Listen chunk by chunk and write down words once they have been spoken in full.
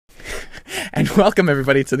And welcome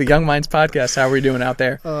everybody to the Young Minds Podcast. How are we doing out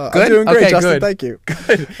there? Good? I'm doing great, okay, Justin. good. Thank you.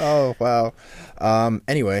 Good. Oh, wow.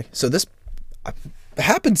 Anyway, so this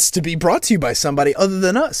happens to be brought to you by somebody other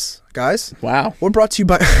than us, guys. Wow. We're brought to you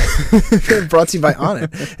by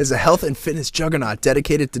Onnit. It's a health and fitness juggernaut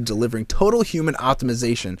dedicated to delivering total human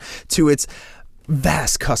optimization to its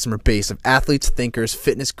vast customer base of athletes, thinkers,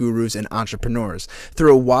 fitness gurus, and entrepreneurs.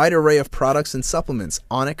 Through a wide array of products and supplements,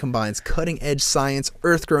 Onnit combines cutting-edge science,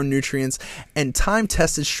 earth-grown nutrients, and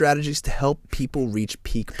time-tested strategies to help people reach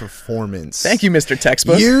peak performance. Thank you, Mr.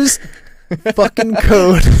 Textbook. Use fucking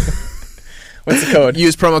code. What's the code?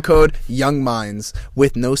 Use promo code YoungMinds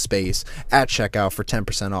with no space at checkout for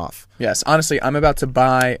 10% off. Yes, honestly, I'm about to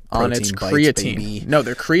buy Onnit's Protein bites, creatine. baby. No,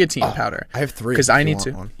 they're creatine powder. I have 3. Because I if you need to.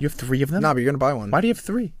 want one. You have 3 of them? No, but you're going to buy one. Why do you have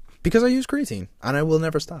 3? Because I use creatine, and I will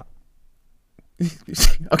never stop.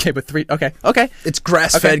 Okay, but 3. Okay. It's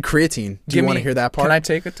grass-fed creatine. Do you want to hear that part? Can I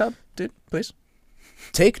take a tub, dude, please?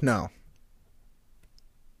 Take? No.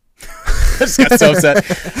 I just got so upset.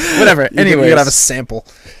 Whatever. You're Anyways, going to have a sample.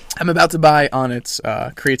 I'm about to buy Onnit's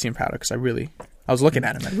creatine powder because I was looking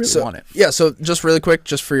at him. I really want it. Yeah, so just really quick,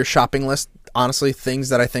 just for your shopping list, honestly, things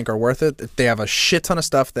that I think are worth it. They have a shit ton of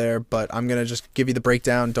stuff there, but I'm going to just give you the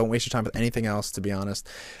breakdown. Don't waste your time with anything else, to be honest.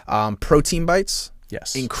 Protein bites.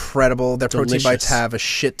 Yes. Incredible. Their Delicious. protein bites have a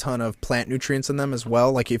shit ton of plant nutrients in them as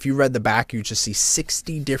well. Like if you read the back, you just see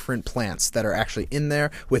 60 different plants that are actually in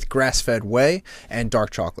there with grass-fed whey and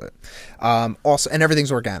dark chocolate. Also, and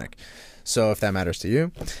everything's organic. So if that matters to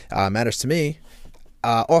you, matters to me.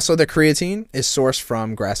 Also, their creatine is sourced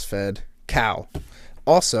from grass-fed cow.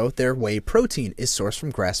 Also, their whey protein is sourced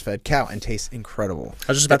from grass-fed cow and tastes incredible.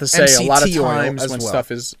 I was just about to say, a lot of MCT oil times as when well.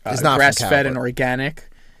 stuff is It's not from grass-fed cow, and but organic,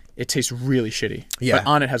 it tastes really shitty. Yeah. But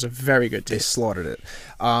Onnit has a very good They taste. slaughtered it.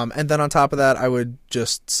 And then on top of that, I would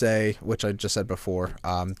just say, which I just said before,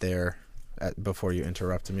 before you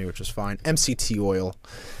interrupted me, which was fine, MCT oil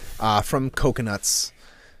from coconuts.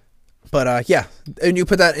 But yeah, and you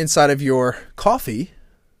put that inside of your coffee,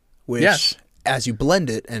 which Yes. as you blend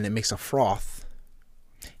it and it makes a froth.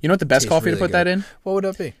 You know what the best Tastes coffee really to put good. that in? What would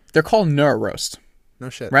that be? They're called Neuro Roast. No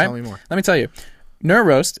shit. Right? Tell me more. Let me tell you. Neuro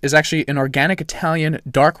Roast is actually an organic Italian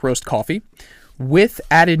dark roast coffee with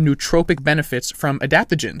added nootropic benefits from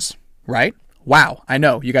adaptogens, right? Wow, I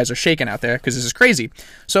know, you guys are shaking out there because this is crazy.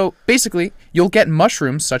 So basically, you'll get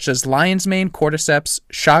mushrooms such as lion's mane, cordyceps,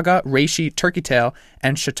 chaga, reishi, turkey tail,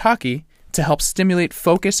 and shiitake to help stimulate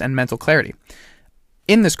focus and mental clarity.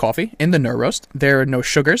 In this coffee, in the Neuro Roast, there are no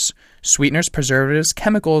sugars, sweeteners, preservatives,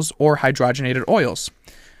 chemicals, or hydrogenated oils.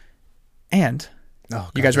 And Oh,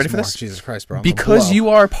 God, you guys ready there's for more. this? Jesus Christ, bro. I'm because gonna you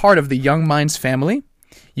are part of the Young Minds family,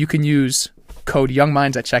 you can use code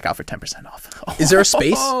YoungMinds at checkout for 10% off. blow. Is there a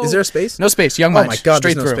space? Is there a space? No space. Young Oh Minds. my God,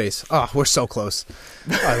 straight there's no through. space. Oh, we're so close.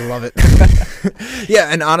 I love it. Yeah,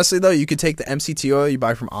 and honestly though, you could take the MCT oil you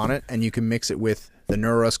buy from Onnit and you can mix it with the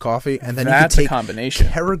Neuro Roast coffee, and then That's you a can take combination.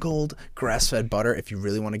 Kerrygold grass-fed butter if you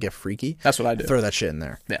really want to get freaky. That's what I do. Throw that shit in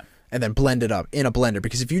there. Yeah. And then blend it up in a blender,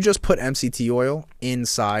 because if you just put MCT oil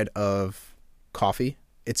inside of coffee,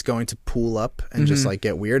 it's going to pool up and just like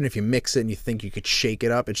get weird. And if you mix it and you think you could shake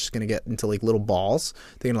it up, it's just going to get into like little balls.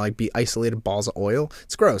 They're going to like be isolated balls of oil.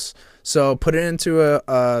 It's gross. So put it into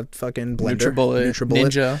a fucking blender.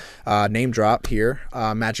 NutriBullet, Ninja. Name drop here.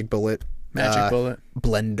 Magic Bullet. Bullet.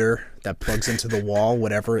 Blender that plugs into the wall,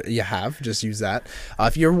 whatever you have, just use that.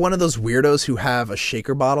 If you're one of those weirdos who have a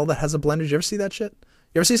shaker bottle that has a blender, did you ever see that shit?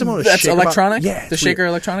 You ever see someone with a That's shaker electronic? Yeah, The it's shaker weird.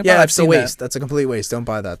 electronic Yeah, bottle? I've that's a seen waste. that. That's a complete waste. Don't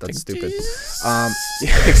buy that. That's stupid.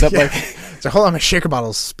 Picks up Yeah. like... So hold on, my shaker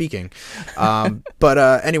bottle's speaking.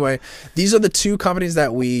 But anyway, these are the two companies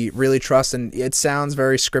that we really trust, and it sounds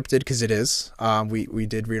very scripted because it is. We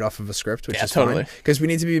did read off of a script, which Yeah, is totally. fine because we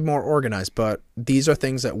need to be more organized. But these are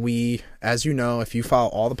things that we, as you know, if you follow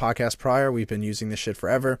all the podcasts prior, we've been using this shit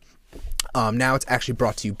forever. Now it's actually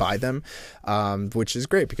brought to you by them, which is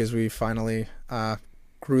great because we finally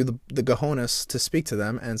grew the cojones to speak to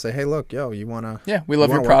them and say, hey, look, yo, you want to... Yeah, we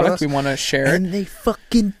love your product. We want to share it. And they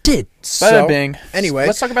fucking did. Bada So, bing. anyway.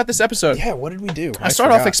 Let's talk about this episode. Yeah, what did we do? I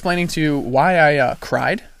start off forgot. explaining to you why I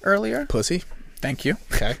cried earlier. Pussy. Thank you.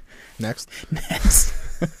 Okay. Next. Next.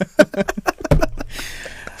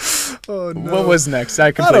 Oh, no. What was next? I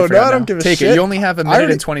I completely don't know. forgot I don't now. give a Take shit. it. You only have a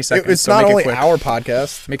minute and 20 seconds. It's so not make only it quick. our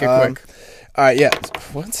podcast. Make it quick. All right, yeah.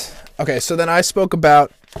 What? Okay, so then I spoke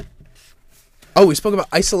about... Oh, we spoke about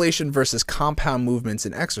isolation versus compound movements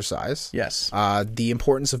in exercise. Yes. The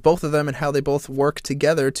importance of both of them and how they both work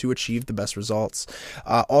together to achieve the best results.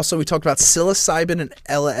 Also, we talked about psilocybin and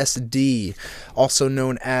LSD, also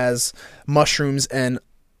known as mushrooms and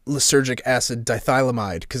lysergic acid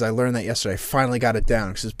dithylamide, because I learned that yesterday. I finally got it down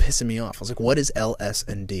because it was pissing me off. I was like, what is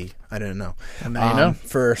LSD? I didn't know. And now you know.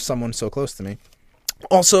 For someone so close to me.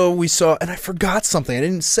 Also, we saw, and I forgot something. I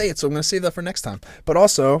didn't say it, so I'm going to save that for next time. But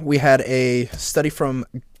also, we had a study from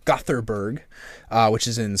Gothenburg, which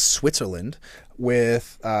is in Switzerland,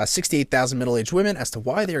 with 68,000 middle-aged women as to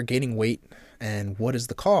why they are gaining weight and what is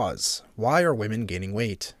the cause. Why are women gaining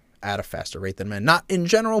weight at a faster rate than men? Not in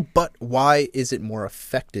general, but why is it more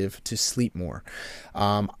effective to sleep more?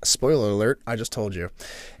 Spoiler alert, I just told you.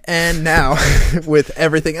 And now, with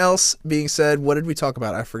everything else being said, what did we talk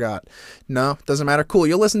about? I forgot. No, doesn't matter. Cool,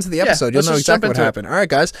 you'll listen to the episode. You'll know exactly what happened. All right,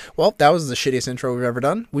 guys. Well, that was the shittiest intro we've ever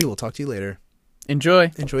done. We will talk to you later.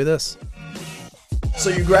 Enjoy. Enjoy this. So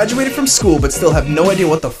you graduated from school but still have no idea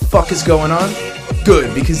what the fuck is going on?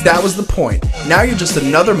 Good, because that was the point. Now you're just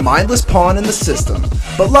another mindless pawn in the system.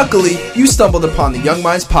 But luckily, you stumbled upon the Young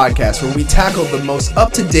Minds podcast, where we tackle the most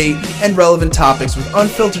up-to-date and relevant topics with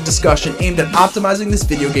unfiltered discussion aimed at optimizing this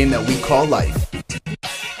video game that we call life.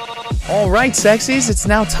 Alright, sexies, it's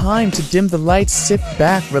now time to dim the lights, sit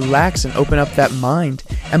back, relax, and open up that mind.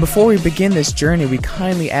 And before we begin this journey, we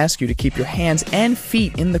kindly ask you to keep your hands and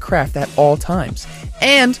feet in the craft at all times.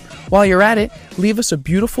 And while you're at it, leave us a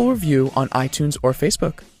beautiful review on iTunes or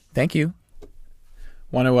Facebook. Thank you.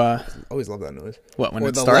 Want to, Always love that noise. What, when or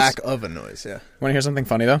it the starts? lack of a noise, yeah. Want to hear something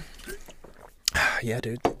funny, though? Yeah,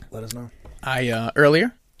 dude. Let us know.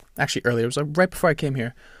 Earlier, it was like right before I came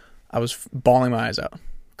here, I was bawling my eyes out,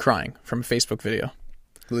 crying from a Facebook video.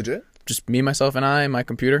 Legit? Just me, myself, and I, my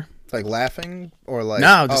computer. Like laughing? Or like,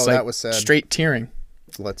 No, just like that was sad. straight tearing.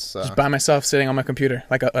 Let's, Just by myself sitting on my computer,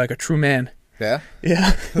 like a true man. Yeah?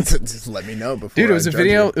 Yeah. Just let me know before. Dude, it was a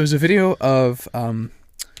video. It was a video of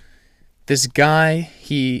this guy.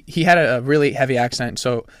 He had a really heavy accent.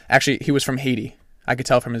 So actually, he was from Haiti. I could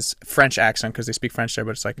tell from his French accent because they speak French there.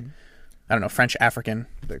 But it's like, I don't know, French African.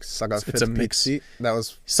 Like Saga It's a mix. That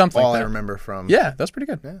was Something all like I that. remember from. Yeah, that was pretty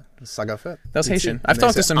good. Yeah, Saga Fit. That was Haitian. And I've they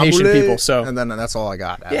talked to said, some Haitian "Aboulé," people, so and then that's all I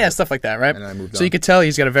got. yeah, stuff like that, right? And I moved so on. you could tell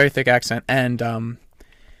he's got a very thick accent, and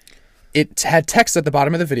it had text at the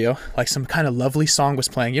bottom of the video, like some kind of lovely song was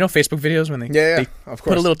playing. You know, Facebook videos when they of course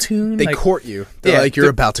put a little tune, They like, court you. They're like, you're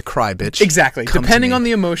about to cry, bitch. Exactly. Come to Depending me. on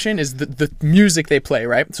the emotion is the music they play,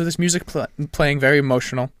 right? So this music playing very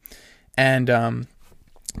emotional, and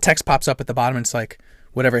text pops up at the bottom. And it's like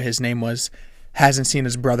whatever his name was, hasn't seen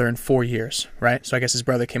his brother in 4 years, right? So I guess his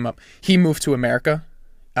brother came up. He moved to America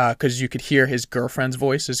because you could hear his girlfriend's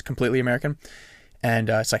voice is completely American. And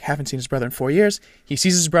it's like, haven't seen his brother in 4 years. He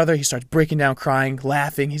sees his brother. He starts breaking down, crying,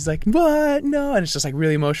 laughing. He's like, what? No. And it's just like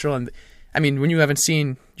really emotional. And I mean, when you haven't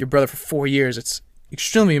seen your brother for 4 years, it's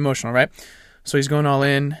extremely emotional, right? So he's going all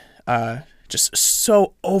in, just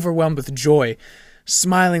so overwhelmed with joy,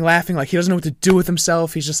 smiling, laughing, like he doesn't know what to do with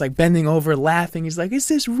himself. He's just like bending over, laughing. He's like, is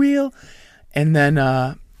this real? And then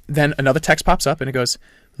another text pops up and it goes,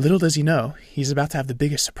 little does he know, he's about to have the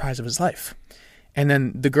biggest surprise of his life. And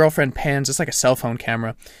then the girlfriend pans, it's like a cell phone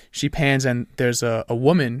camera. She pans and there's a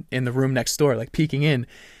woman in the room next door, like peeking in.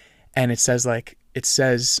 And it says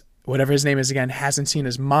whatever his name is again, hasn't seen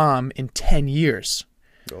his mom in 10 years.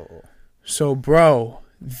 Oh. So bro,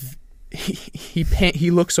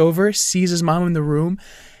 he looks over, sees his mom in the room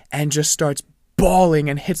and just starts bawling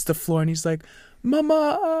and hits the floor. And he's like,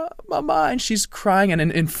 mama, mama. And she's crying. And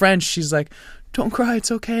in French, she's like, don't cry,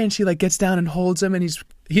 it's okay. And she like gets down and holds him. And he's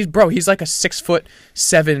like a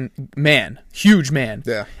 6'7" man, huge man.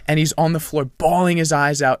 Yeah. And he's on the floor bawling his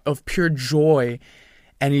eyes out of pure joy.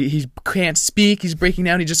 And he can't speak. He's breaking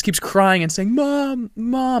down. He just keeps crying and saying, mom,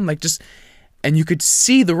 mom, like just, and you could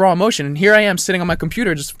see the raw emotion. And here I am sitting on my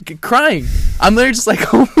computer just crying. I'm literally just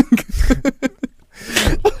like, oh my God.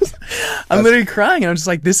 I'm literally crying. And I'm just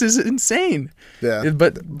like, this is insane. Yeah.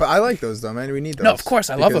 But I like those though, man. We need those. no, of course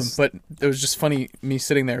I love them, but it was just funny me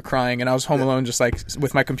sitting there crying, and I was home alone, just like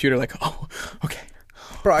with my computer, like, oh, okay.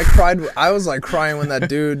 Bro, I cried. I was like crying when that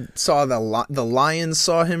dude saw the lions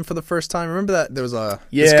saw him for the first time. Remember that there was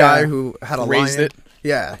this guy who had a raised lion. it.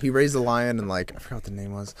 Yeah, he raised a lion, and like I forgot what the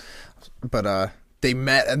name was, but they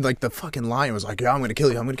met, and like the fucking lion was like, yeah, I'm gonna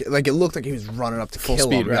kill you. I'm gonna like it looked like he was running up to Full kill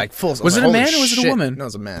speed, him, right? like full. Was it a man or was it a woman? No, it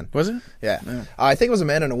was a man. Was it? Yeah. I think it was a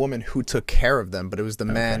man and a woman who took care of them, but it was the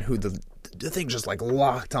man who the thing just like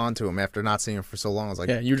locked onto him after not seeing him for so long. I was like,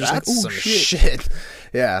 Yeah, you're just like, that's "Ooh, some shit."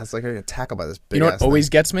 Yeah, it's like I get tackled by this big. You know what ass always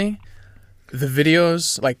thing. gets me? The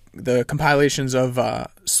videos, like the compilations of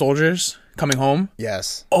soldiers coming home.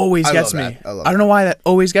 Yes, Always I gets love me. that. I love I don't know why that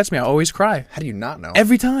always gets me. I always cry How do you not know?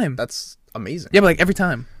 every time. That's amazing. Yeah, but like every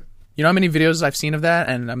time. You know how many videos I've seen of that,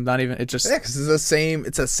 and I'm not even. It just Yeah, because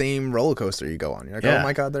it's the same roller coaster you go on. You're like, Yeah. oh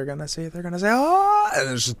my god, they're gonna say, oh, and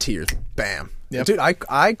there's just tears, bam. Yep. Dude,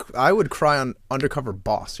 I would cry on Undercover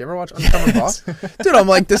Boss. You ever watch Undercover Boss? Dude, I'm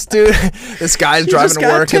like, this guy's driving just to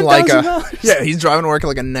got work in like $10,000. he's driving to work in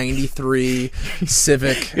like a '93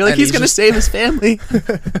 Civic. you're like, and he's gonna save his family.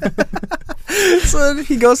 So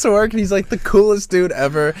he goes to work and he's like the coolest dude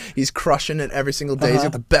ever. He's crushing it every single day. He's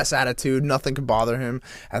got the best attitude. Nothing can bother him.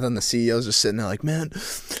 And then the CEO's just sitting there like, man,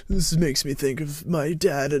 this makes me think of my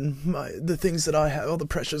dad and the things that I have, all the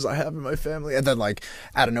pressures I have in my family. And then like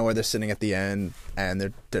out of nowhere, they're sitting at the end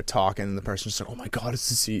and they're talking, and the person's like, oh my god, it's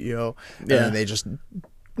the CEO. And then they just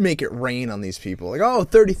make it rain on these people, like, oh,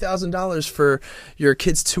 $30,000 for your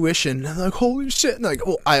kid's tuition. And they're like, holy shit. And they're like,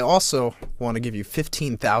 well, I also want to give you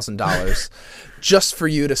 $15,000 just for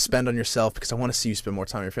you to spend on yourself, because I want to see you spend more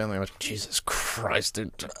time with your family. I'm like, Jesus Christ,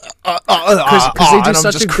 dude. Because they do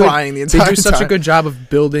such crying the entire they do such a time. good job of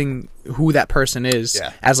building who that person is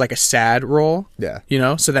as like a sad role. Yeah. You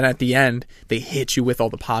know, so then at the end they hit you with all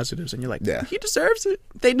the positives, and you're like, Yeah. he deserves it.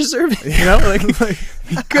 They deserve it. You know, like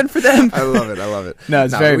good for them. I love it. No,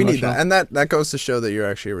 it's very we need emotional. that. And that goes to show that you're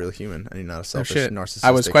actually a real human and you're not a selfish shit. narcissistic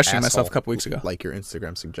I was questioning myself a asshole couple weeks ago. like your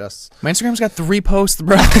Instagram suggests. My Instagram's got 3 posts,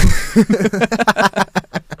 bro.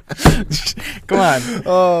 Come on.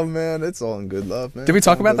 Oh man, it's all in good love, man. Did we It's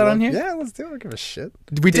talk all in about good that love. on here? Yeah, let's do it. I don't give a shit.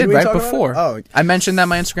 We did we right talk about it? before. Oh. I mentioned that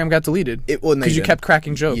my Instagram got deleted Well, no, because you didn't. kept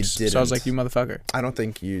cracking jokes. You So I was didn't. like, you motherfucker. I don't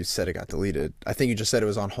think you said it got deleted. I think you just said it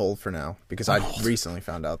was on hold for now, because I recently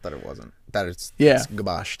found out that it wasn't. That it's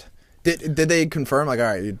gaboshed. Did they confirm? Like, all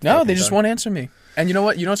right. No, they just won't answer me. And you know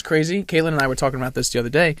what? You know what's crazy? Caitlin and I were talking about this the other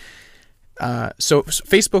day. So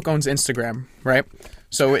Facebook owns Instagram, right?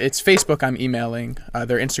 So it's Facebook I'm emailing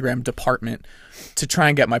their Instagram department to try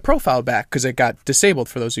and get my profile back, because it got disabled,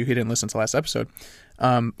 for those of you who didn't listen to the last episode.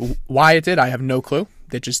 Why it did, I have no clue.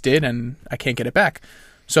 They just did, and I can't get it back.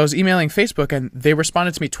 So I was emailing Facebook, and they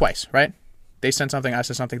responded to me twice, right? They sent something, I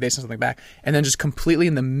said something, they sent something back. And then just completely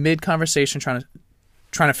in the mid-conversation trying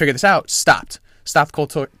to figure this out, stopped cold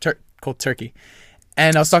turkey.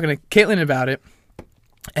 And I was talking to Caitlin about it,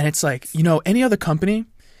 and it's like, you know, any other company,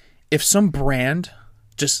 if some brand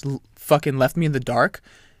just fucking left me in the dark,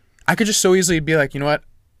 I could just so easily be like, you know what,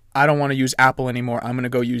 I don't want to use Apple anymore, I'm going to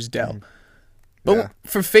go use Dell. But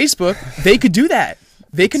for Facebook, they could do that.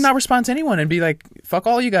 They could not respond to anyone and be like, fuck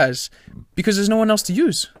all you guys, because there's no one else to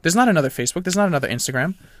use. There's not another Facebook, there's not another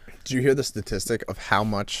Instagram. Did you hear the statistic of how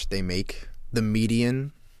much they make? The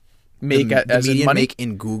median As in median money? make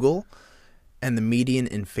in Google and the median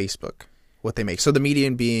in Facebook. What they make. So the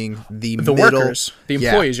median being the middle, workers, the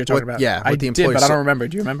employees you're talking what- about. Yeah, I what the did, employees. but I So- don't remember.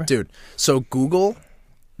 Do you remember? Dude, so Google,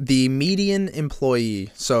 the median employee,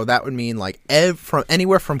 so that would mean like from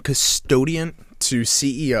anywhere from custodian to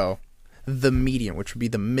CEO, the median, which would be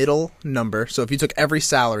the middle number. So if you took every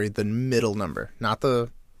salary, the middle number, not the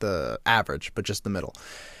average, but just the middle,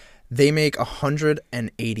 they make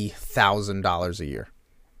 $180,000 a year.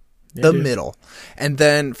 The middle. And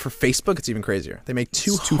then for Facebook, it's even crazier. They make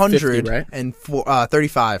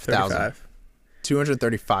 $235,000.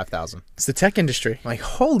 235,000. It's the tech industry. Like,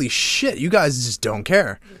 holy shit, you guys just don't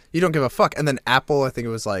care. You don't give a fuck. And then Apple, I think it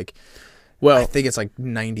was like, I think it's like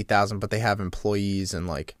 90,000, but they have employees and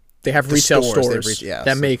like they have the retail stores, stores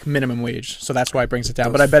that make minimum wage, so that's why it brings it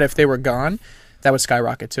down. But I bet if they were gone, that would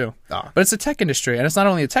skyrocket too. Oh. But it's the tech industry, and it's not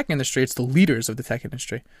only the tech industry; it's the leaders of the tech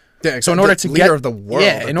industry. Yeah, So in order to leader get of the world,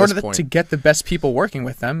 in order to get the best people working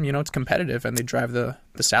with them, you know, it's competitive, and they drive the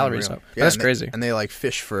salaries up. Yeah, That's and crazy. And they like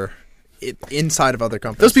fish for it inside of other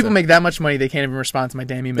companies. Those people too. make that much money, they can't even respond to my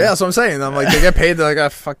damn email. Yeah, that's what I'm saying. I'm like, they get paid. They're like, oh,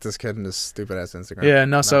 fuck this kid and this stupid ass Instagram. Yeah,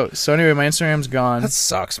 no. So anyway, my Instagram's gone. That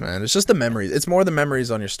sucks, man. It's just the memories. It's more the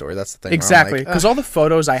memories on your story. That's the thing. Exactly, Like, because all the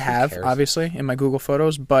photos I have, cares? obviously, in my Google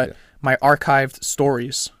Photos, but my archived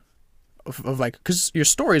stories of like, because your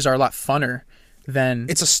stories are a lot funner than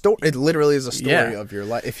it's a story. It literally is a story Yeah. of your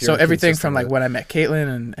life. So everything from like when I met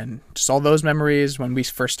Caitlin and just all those memories when we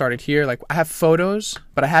first started here, like I have photos,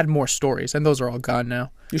 but I had more stories, and those are all gone now.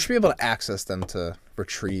 you should be able to access them to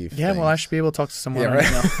retrieve. Yeah, well, I things. should be able to talk to someone. Yeah, on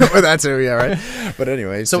email. right. Or that too. Yeah, right. But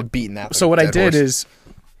anyway, So- beating that. So like what a I dead did horse. is,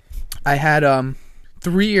 I had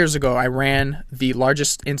 3 years ago I ran the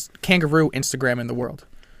largest kangaroo Instagram in the world.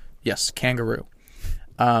 Yes, kangaroo.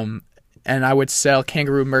 And I would sell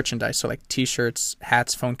kangaroo merchandise, so like T-shirts,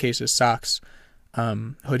 hats, phone cases, socks,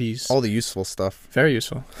 hoodies. all the useful stuff. Very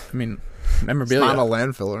useful. I mean, It's memorabilia. not a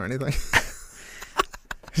landfill or anything.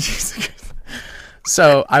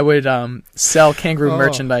 So I would sell kangaroo Oh.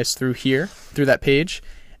 merchandise through that page,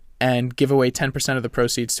 and give away 10% of the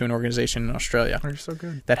proceeds to an organization in Australia You're so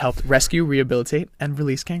good. that helped rescue, rehabilitate, and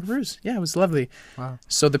release kangaroos. Yeah, it was lovely. Wow.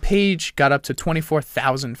 So the page got up to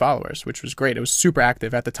 24,000 followers, which was great. It was super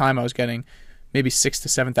active. At the time, I was getting maybe 6,000 to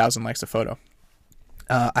 7,000 likes a photo.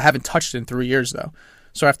 I haven't touched it in 3 years, though.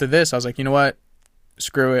 So after this, I was like, you know what?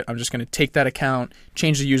 Screw it. I'm just going to take that account,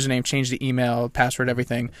 change the username, change the email, password,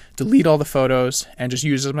 everything, delete all the photos, and just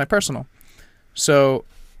use it as my personal. So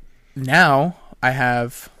now I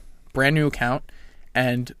have brand new account,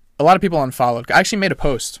 and a lot of people unfollowed. I actually made a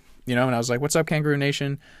post, and I was like, what's up, Kangaroo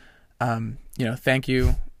Nation? Thank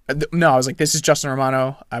you. No, I was like, this is Justin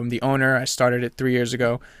Romano. I'm the owner. I started it 3 years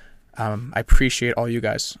ago. I appreciate all you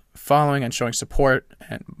guys following and showing support,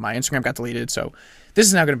 and my Instagram got deleted, so this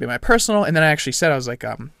is now going to be my personal. And then I actually said, I was like,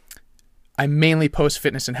 I mainly post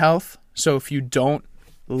fitness and health, so if you don't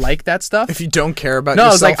like that stuff, If you don't care about no, I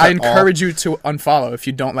was yourself like, I at all- encourage you to unfollow if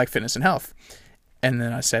you don't like fitness and health. And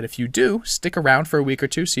then I said, if you do, stick around for a week or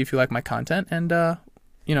two, see if you like my content, and we'll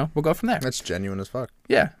go from there. That's genuine as fuck.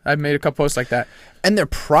 Yeah, I've made a couple posts like that. And they're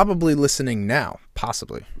probably listening now,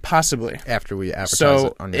 possibly, Possibly. after we advertise So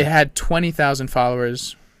it on it had 20,000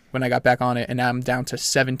 followers when I got back on it, and now I'm down to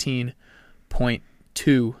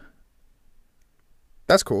 17.2.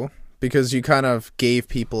 That's cool. Because you kind of gave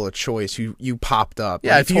people a choice. You popped up.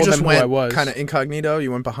 Yeah, I if you told just them who I went was. kind of incognito,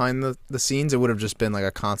 you went behind the scenes, it would have just been like a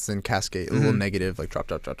constant cascade, a little negative, like drop,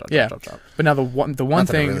 Yeah. drop. But now the one Not that it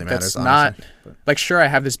thing really that's matters, not honestly, but- like, sure, I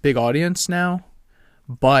have this big audience now,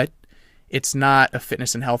 but it's not a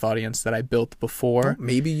fitness and health audience that I built before.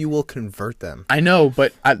 Maybe you will convert them. I know,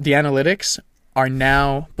 but the analytics are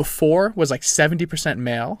now, before was like 70%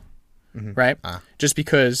 male, right? Just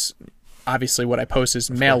because obviously what I post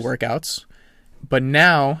is male workouts, but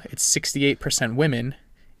now it's 68% women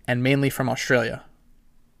and mainly from Australia.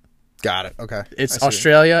 Got it. Okay. It's I see.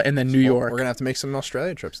 Australia and then New Well, York. We're gonna have to make some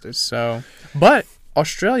Australia trips, dude. So, but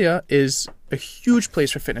Australia is a huge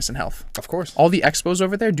place for fitness and health. Of course. All the expos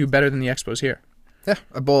over there do better than the expos here. Yeah.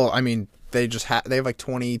 Well, I mean, they just they have like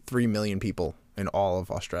 23 million people in all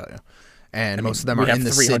of Australia, and most of them we are have in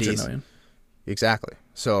the 300 cities. million. Exactly.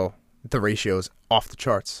 So the ratio is off the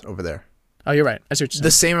charts over there. Oh, you're right. I see what you're saying. The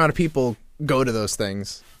same amount of people go to those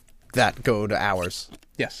things that go to ours,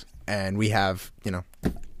 Yes. and we have,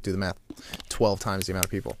 do the math, 12 times the amount of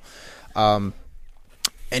people.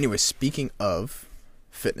 Anyway, speaking of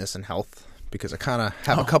fitness and health, because I kind of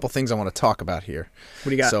have a couple things I want to talk about here. What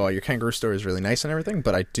do you got? So your kangaroo story is really nice and everything,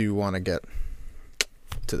 but I do want to get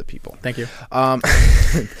to the people. Thank you.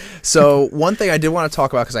 So one thing I did want to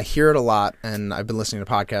talk about, because I hear it a lot, and I've been listening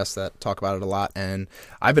to podcasts that talk about it a lot, and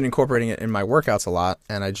I've been incorporating it in my workouts a lot,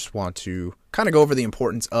 and I just want to kind of go over the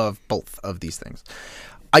importance of both of these things.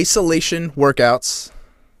 Isolation workouts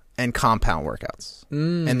and compound workouts,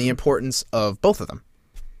 and the importance of both of them.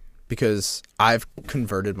 Because I've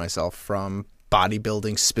converted myself from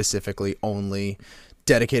bodybuilding specifically only,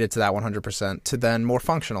 dedicated to that 100%, to then more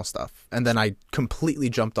functional stuff. And then I completely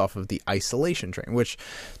jumped off of the isolation train, which,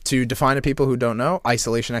 to define to people who don't know,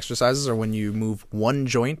 isolation exercises are when you move one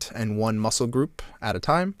joint and one muscle group at a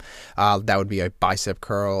time. That would be a bicep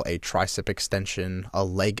curl, a tricep extension, a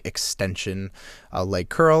leg extension, a leg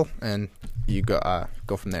curl, and you go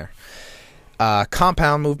from there.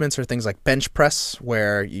 Compound movements are things like bench press,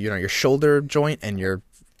 where your shoulder joint and your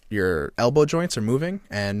elbow joints are moving,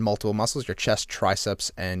 and multiple muscles, your chest,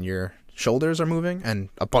 triceps, and your shoulders are moving, and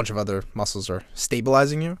a bunch of other muscles are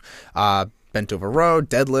stabilizing you. Bent over row,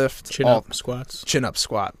 deadlift, Chin up, squats. chin up,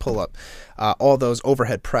 squat, pull up, all those,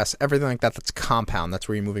 overhead press, everything like that. That's compound. That's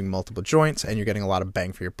where you're moving multiple joints and you're getting a lot of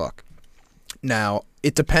bang for your buck. Now,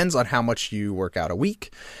 it depends on how much you work out a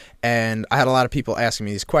week. And I had a lot of people asking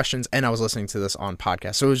me these questions, and I was listening to this on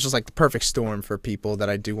podcast. So it was just like the perfect storm for people that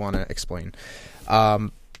I do want to explain.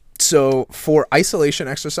 So for isolation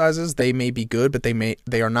exercises, they may be good, but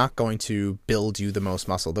they are not going to build you the most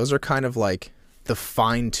muscle. Those are kind of like the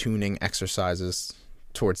fine-tuning exercises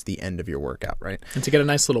towards the end of your workout, right? And to get a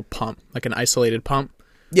nice little pump, like an isolated pump.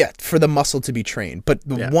 Yeah, for the muscle to be trained. But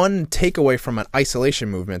the Yeah. one takeaway from an isolation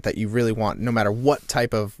movement that you really want, no matter what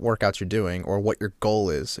type of workouts you're doing or what your goal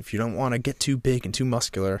is, if you don't want to get too big and too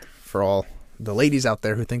muscular, for all the ladies out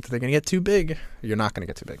there who think that they're going to get too big, you're not going to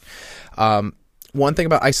get too big. One thing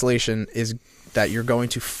about isolation is that you're going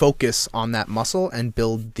to focus on that muscle and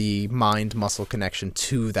build the mind-muscle connection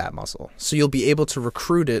to that muscle. So you'll be able to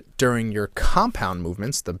recruit it during your compound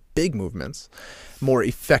movements, the big movements, more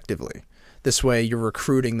effectively. This way, you're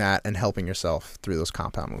recruiting that and helping yourself through those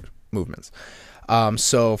compound movements.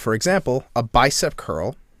 So, for example, a bicep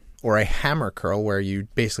curl or a hammer curl, where you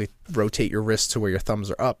basically rotate your wrists to where your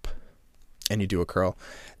thumbs are up, and you do a curl,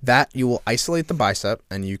 that you will isolate the bicep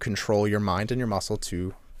and you control your mind and your muscle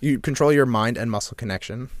you control your mind and muscle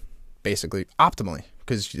connection basically optimally,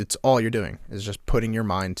 because it's all you're doing is just putting your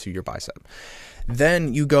mind to your bicep.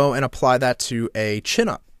 Then you go and apply that to a chin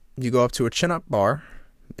up. You go up to a chin up bar,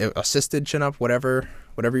 assisted chin up, whatever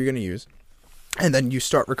you're going to use. And then you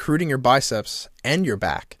start recruiting your biceps and your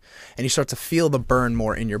back, and you start to feel the burn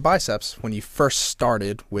more in your biceps when you first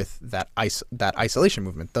started with that isolation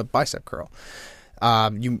movement, the bicep curl.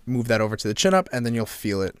 You move that over to the chin up, and then you'll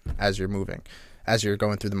feel it as you're moving, as you're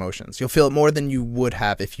going through the motions. You'll feel it more than you would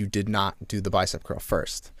have if you did not do the bicep curl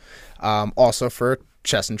first. Also for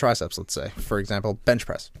chest and triceps, let's say, for example, bench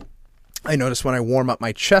press. I notice when I warm up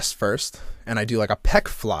my chest first, and I do like a pec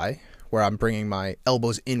fly, where I'm bringing my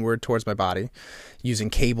elbows inward towards my body, using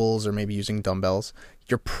cables or maybe using dumbbells,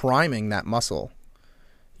 you're priming that muscle.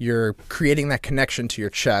 You're creating that connection to your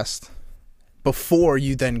chest before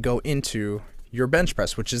you then go into your bench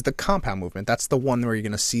press, which is the compound movement. That's the one where you're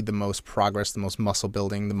going to see the most progress, the most muscle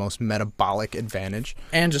building, the most metabolic advantage.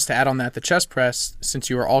 And just to add on that, the chest press, since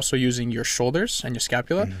you are also using your shoulders and your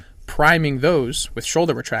scapula, priming those with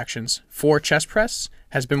shoulder retractions for chest press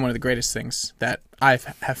has been one of the greatest things that I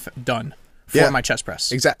have done for my chest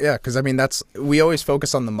press. Exactly. Yeah, because I mean, we always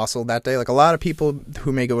focus on the muscle that day. Like a lot of people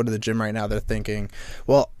who may go to the gym right now, they're thinking,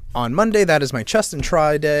 well, on Monday, that is my chest and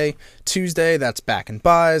tri day. Tuesday, that's back and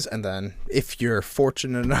buys. And then if you're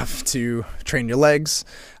fortunate enough to train your legs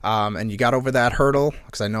and you got over that hurdle,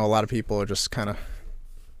 because I know a lot of people are just kind of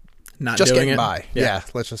not just doing getting it. by. Yeah,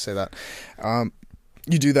 let's just say that.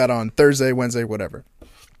 You do that on Thursday, Wednesday, whatever.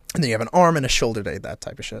 And then you have an arm and a shoulder day, that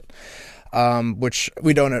type of shit. Which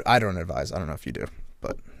I don't advise. I don't know if you do,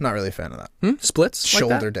 but not really a fan of that. Splits?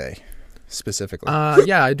 Shoulder like day, specifically.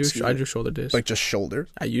 Yeah, I do. I do shoulder days. Like just shoulders?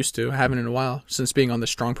 I used to. I haven't in a while since being on the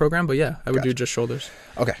strong program, but yeah, I would do just shoulders.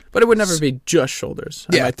 Okay. But it would never be just shoulders.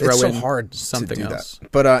 I might throw it's so in hard something to do else.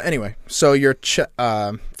 that. But anyway, so for your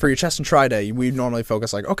chest and tri day, we normally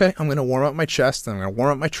focus like, okay, I'm going to warm up my chest, and I'm going to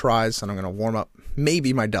warm up my tris, and I'm going to warm up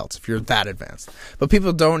maybe my delts if you're that advanced. But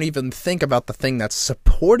people don't even think about the thing that's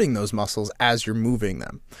supporting those muscles as you're moving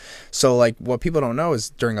them. So like what people don't know is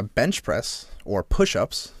during a bench press or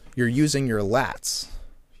push-ups, you're using your lats,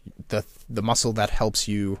 the muscle that helps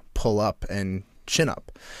you pull up and chin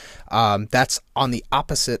up. That's on the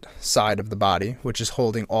opposite side of the body, which is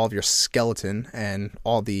holding all of your skeleton and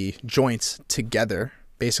all the joints together,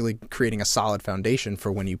 basically creating a solid foundation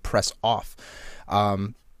for when you press off.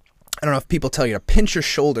 I don't know if people tell you to pinch your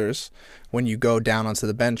shoulders when you go down onto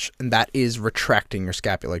the bench, and that is retracting your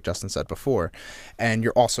scapula, like Justin said before. And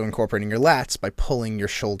you're also incorporating your lats by pulling your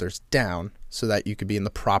shoulders down so that you could be in the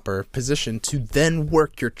proper position to then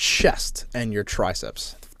work your chest and your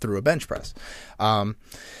triceps through a bench press.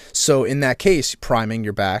 So in that case, priming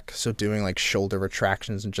your back, so doing like shoulder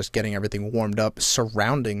retractions and just getting everything warmed up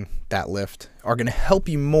surrounding that lift are going to help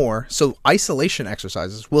you more. So isolation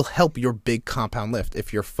exercises will help your big compound lift.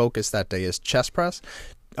 If your focus that day is chest press,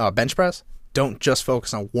 bench press, don't just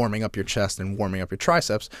focus on warming up your chest and warming up your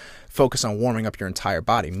triceps. Focus on warming up your entire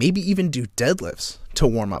body. Maybe even do deadlifts to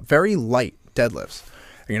warm up. Very light deadlifts.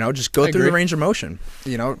 Just go through the range of motion.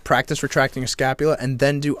 Practice retracting your scapula and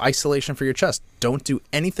then do isolation for your chest. Don't do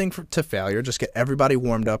anything to failure. Just get everybody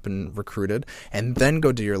warmed up and recruited, and then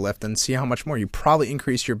go do your lift and see how much more. You probably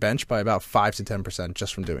increase your bench by about 5 to 10%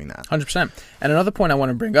 just from doing that. 100%. And another point I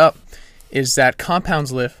want to bring up is that compound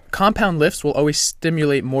lifts will always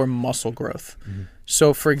stimulate more muscle growth. Mm-hmm.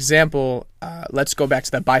 So, for example, let's go back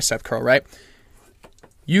to that bicep curl, right?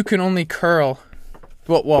 You can only curl,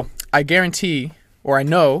 well, I guarantee, or I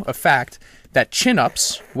know a fact, that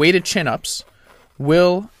chin-ups, weighted chin-ups,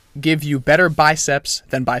 will give you better biceps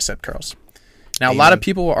than bicep curls. Now, a lot of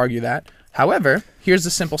people will argue that. However, here's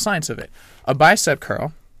the simple science of it. A bicep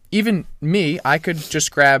curl, even me, I could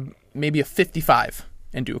just grab maybe a 55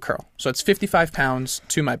 and do a curl. So it's 55 pounds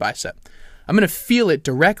to my bicep. I'm going to feel it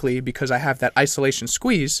directly because I have that isolation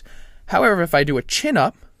squeeze. However, if I do a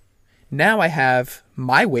chin-up, now I have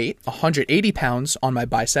my weight, 180 pounds on my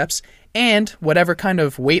biceps, and whatever kind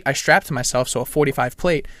of weight I strap to myself, so a 45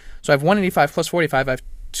 plate. So I have 185 plus 45, I have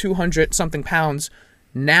 200 something pounds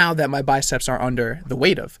now that my biceps are under the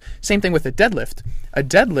weight of. Same thing with a deadlift. A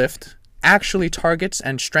deadlift actually targets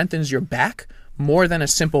and strengthens your back more than a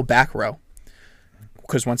simple back row.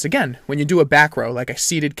 Because once again, when you do a back row, like a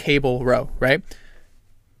seated cable row, right?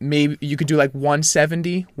 Maybe you could do like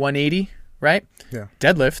 170, 180, right? Yeah.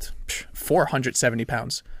 Deadlift, 470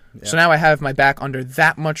 pounds. Yeah. So now I have my back under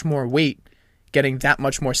that much more weight, getting that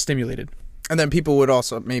much more stimulated. And then people would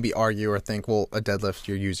also maybe argue or think, well, a deadlift,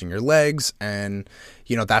 you're using your legs, and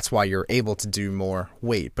that's why you're able to do more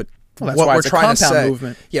weight. But Well, that's why it's a compound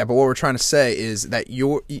movement. Yeah, but what we're trying to say is that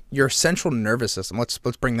your central nervous system. Let's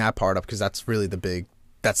bring that part up because that's really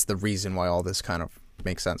that's the reason why all this kind of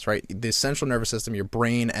makes sense, right? The central nervous system, your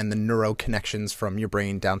brain, and the neuro connections from your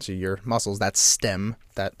brain down to your muscles, that stem,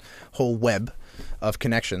 that whole web of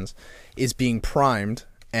connections, is being primed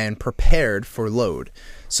and prepared for load.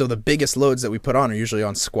 So the biggest loads that we put on are usually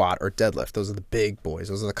on squat or deadlift. Those are the big boys.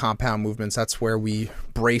 Those are the compound movements. That's where we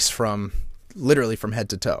brace from, literally from head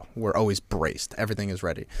to toe. We're always braced. Everything is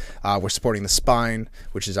ready. We're supporting the spine,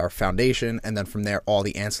 which is our foundation. And then from there, all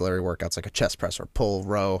the ancillary workouts like a chest press or pull,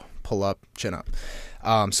 row, pull up, chin up.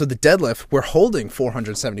 So the deadlift, we're holding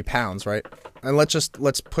 470 pounds, right? And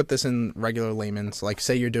let's put this in regular layman's. Like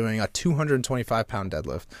say you're doing a 225 pound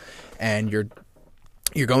deadlift and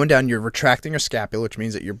you're going down, you're retracting your scapula, which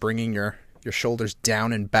means that you're bringing your shoulders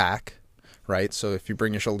down and back, right? So if you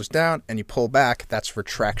bring your shoulders down and you pull back, that's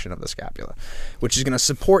retraction of the scapula, which is going to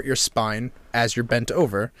support your spine as you're bent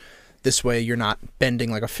over. This way you're not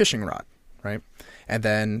bending like a fishing rod, right? And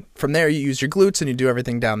then from there you use your glutes and you do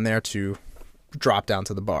everything down there to drop down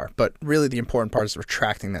to the bar. But really the important part is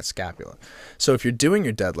retracting that scapula. So if you're doing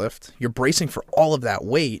your deadlift, you're bracing for all of that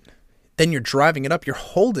weight, then you're driving it up, you're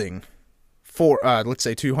holding for, let's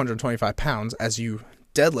say 225 pounds as you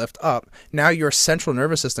deadlift up. Now your central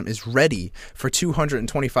nervous system is ready for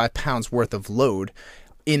 225 pounds worth of load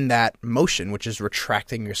in that motion, which is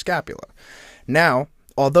retracting your scapula. Now,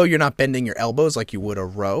 although you're not bending your elbows like you would a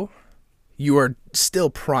row, you are still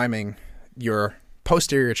priming your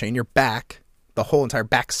posterior chain, your back, the whole entire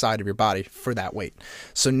back side of your body for that weight.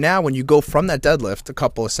 So now when you go from that deadlift, a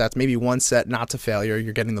couple of sets, maybe one set, not to failure,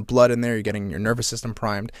 you're getting the blood in there, you're getting your nervous system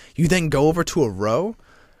primed. You then go over to a row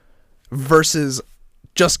versus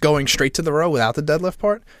just going straight to the row without the deadlift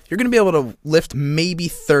part. You're going to be able to lift maybe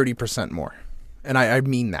 30% more. And I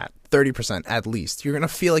mean that, 30% at least. You're going to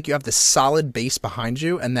feel like you have this solid base behind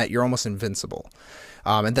you and that you're almost invincible.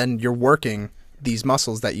 And then you're working these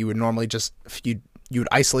muscles that you would normally just, you would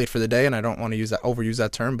isolate for the day, and I don't want to overuse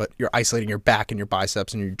that term, but you're isolating your back and your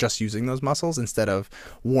biceps and you're just using those muscles instead of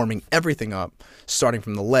warming everything up, starting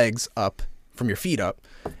from the legs up, from your feet up,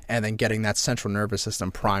 and then getting that central nervous system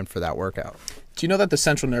primed for that workout. Do you know that the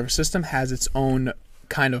central nervous system has its own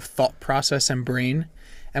kind of thought process and brain?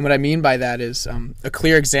 And what I mean by that is a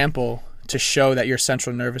clear example to show that your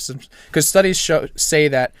central nervous system, because studies say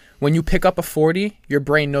that when you pick up a 40, your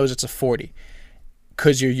brain knows it's a 40.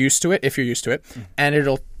 Because you're used to it, if you're used to it, and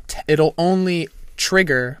it'll only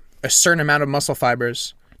trigger a certain amount of muscle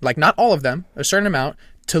fibers, like not all of them, a certain amount,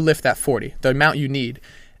 to lift that 40, the amount you need.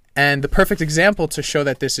 And the perfect example to show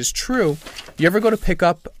that this is true, you ever go to pick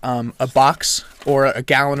up a box or a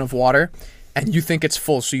gallon of water, and you think it's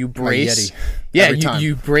full, so you brace. Yeah,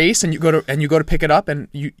 you brace and you go to pick it up, and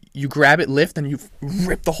you grab it, lift, and you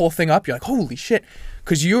rip the whole thing up. You're like, holy shit,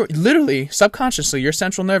 because you're literally subconsciously your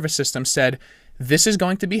central nervous system said, this is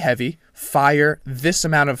going to be heavy, fire this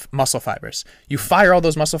amount of muscle fibers. You fire all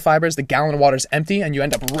those muscle fibers, the gallon of water is empty, and you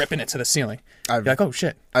end up ripping it to the ceiling. You're like, oh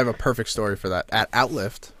shit. I have a perfect story for that. At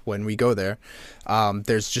Outlift, when we go there,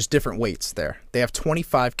 there's just different weights there. They have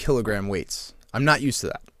 25 kilogram weights. I'm not used to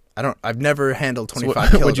that. I've never handled 25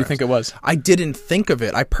 kilograms. What did you think it was? I didn't think of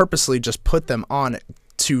it. I purposely just put them on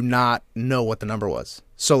to not know what the number was.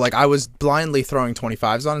 So like I was blindly throwing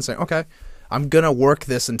 25s on and saying, okay, I'm going to work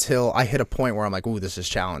this until I hit a point where I'm like, ooh, this is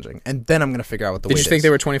challenging. And then I'm going to figure out what the weight is. Did you think they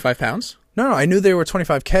were 25 pounds? No, I knew they were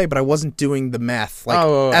 25K, but I wasn't doing the math. Like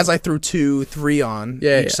as I threw 2, 3 on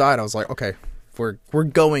each side, I was like, okay, we're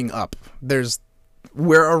going up.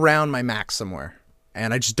 We're around my max somewhere.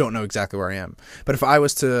 And I just don't know exactly where I am. But if I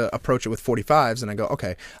was to approach it with 45s and I go,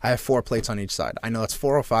 okay, I have 4 plates on each side. I know it's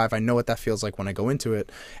 405. I know what that feels like when I go into it.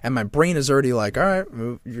 And my brain is already like, all right,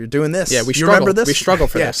 you're doing this. Yeah, we struggle. Remember this? We struggle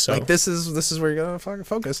for this. So. Like this is where you're going to fucking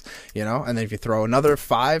focus, you know? And then if you throw another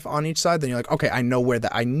 5 on each side, then you're like, okay, I know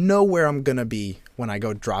where I'm going to be when I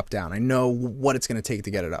go drop down. I know what it's going to take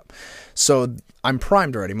to get it up. So I'm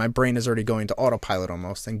primed already. My brain is already going to autopilot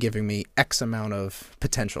almost and giving me X amount of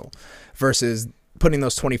potential versus putting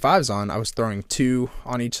those 25s on. I was throwing 2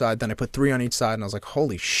 on each side, then I put 3 on each side, and I was like,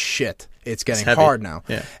 holy shit, it's getting hard now.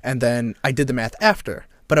 Yeah. And then I did the math after,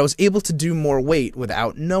 but I was able to do more weight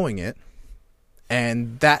without knowing it,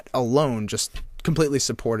 and that alone just completely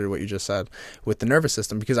supported what you just said with the nervous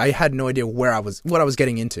system, because I had no idea what I was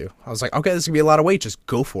getting into. I was like, okay, this is gonna be a lot of weight, just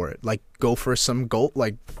go for it. Like, go for some goal,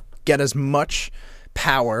 like, get as much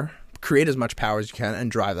power, create as much power as you can, and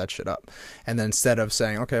drive that shit up. And then instead of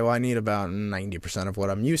saying, okay, well, I need about 90% of what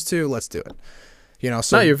I'm used to, let's do it. You know,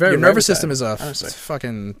 so no, your nervous system is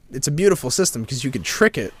it's a beautiful system because you can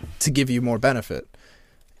trick it to give you more benefit,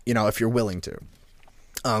 you know, if you're willing to.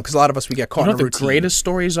 Because a lot of us, we get caught You know in what a the routine. greatest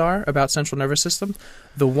stories are about central nervous system?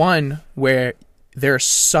 The one where there's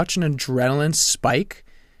such an adrenaline spike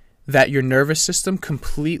that your nervous system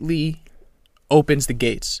completely opens the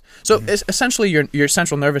gates. So essentially your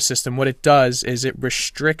central nervous system, what it does is it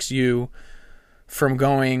restricts you from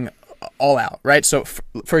going all out, right? So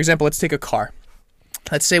for example, let's take a car.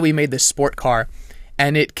 Let's say we made this sport car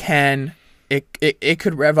and it could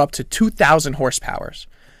rev up to 2,000 horsepower.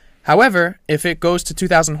 However, if it goes to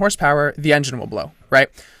 2,000 horsepower, the engine will blow, right?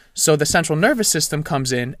 So the central nervous system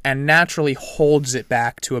comes in and naturally holds it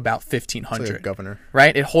back to about 1,500. It's like a governor.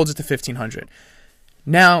 Right? It holds it to 1,500.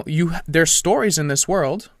 Now, there's stories in this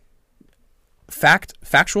world,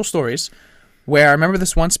 factual stories, where I remember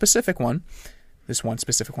this one specific one,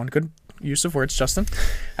 good use of words, Justin.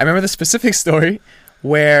 I remember the specific story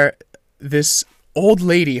where this old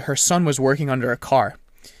lady, her son was working under a car.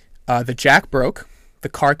 The jack broke. The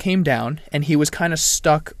car came down, and he was kind of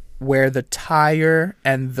stuck where the tire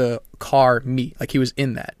and the car meet. Like he was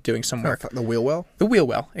in that doing some work. The wheel well? The wheel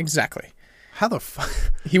well, exactly. How the fuck?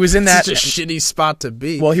 He was in that. Such a shitty spot to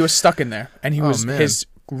be. Well, he was stuck in there, and Man. his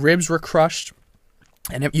ribs were crushed,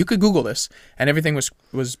 and you could Google this, and everything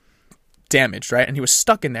was damaged, right? And he was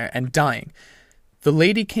stuck in there and dying. The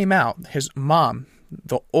lady came out, his mom,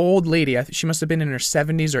 the old lady, I think she must have been in her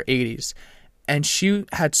 70s or 80s, and she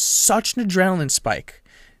had such an adrenaline spike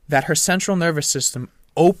that her central nervous system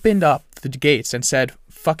opened up the gates and said,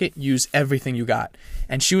 fuck it, use everything you got.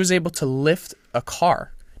 And she was able to lift a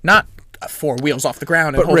car, not 4 wheels off the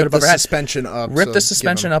ground and but hold it rip above the her head. suspension up. Rip so the give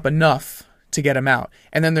suspension him- up enough to get him out.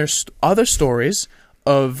 And then there's other stories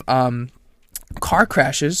of car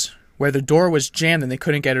crashes where the door was jammed and they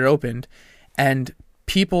couldn't get it opened. And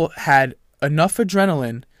people had enough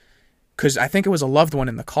adrenaline, because I think it was a loved one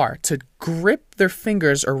in the car, to grip their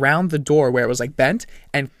fingers around the door where it was like bent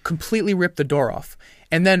and completely rip the door off.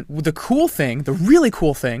 And then the really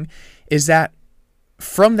cool thing is that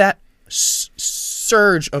from that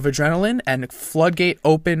surge of adrenaline and floodgate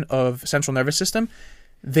open of central nervous system,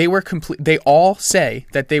 they all say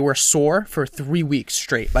that they were sore for 3 weeks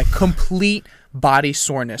straight, like complete body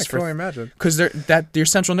soreness. I can only imagine. Because your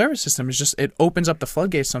central nervous system is just, it opens up the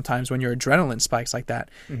floodgates sometimes when your adrenaline spikes like that.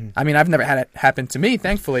 Mm-hmm. I mean, I've never had it happen to me,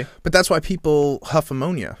 thankfully. But that's why people huff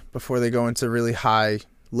ammonia before they go into really high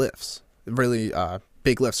lifts, really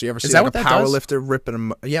big lifts. You ever see that like what a that power does? lifter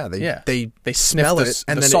ripping? They They smell sniff it,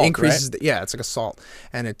 the and then salt, it increases. right? Yeah, it's like a salt,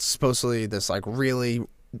 and it's supposedly this like really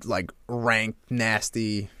like rank,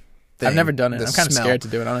 nasty thing. I've never done it. The I'm kind of smell. scared to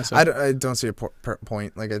do it, honestly. I don't see a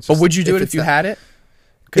point. Like, it's but just, would you do it if it's you that- had it?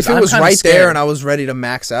 If it I'm was kinda right scared. there and I was ready to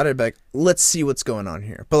max out, I'd be like, let's see what's going on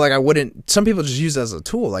here. But like, I wouldn't. Some people just use it as a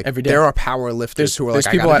tool. Like Every day. there are power lifters who are There's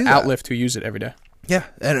like, people I at gotta do that. Outlift who use it every day. Yeah,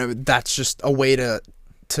 and that's just a way to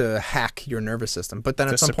hack your nervous system. But then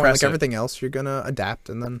To at some point, suppress like it. everything else, you're gonna adapt,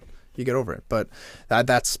 and then you get over it. But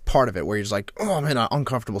that's part of it, where you're just like, oh, I'm in an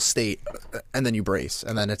uncomfortable state, and then you brace,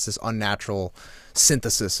 and then it's this unnatural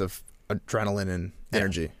synthesis of adrenaline and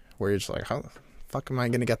energy, where you're just like, how the fuck am I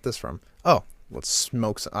gonna get this from? Oh, let's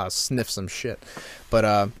sniff some shit.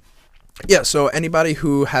 But yeah. So anybody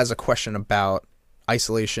who has a question about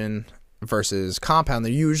isolation versus compound,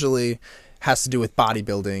 they usually has to do with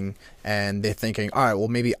bodybuilding, and they're thinking, all right, well,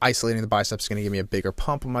 maybe isolating the biceps is going to give me a bigger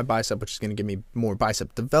pump on my bicep, which is going to give me more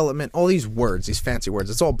bicep development. All these words, these fancy words,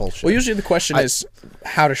 it's all bullshit. Well, usually the question is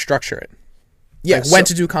how to structure it. Yeah, Like when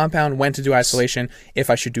to do compound, when to do isolation, if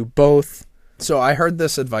I should do both. So I heard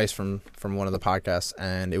this advice from one of the podcasts,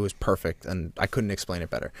 and it was perfect, and I couldn't explain it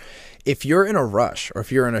better. If you're in a rush, or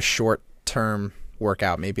if you're in a short-term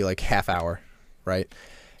workout, maybe like half hour, right,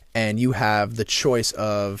 and you have the choice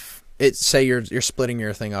of say you're splitting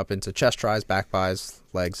your thing up into chest tries, back bis,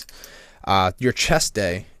 legs. Your chest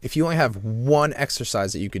day, if you only have one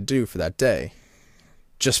exercise that you could do for that day,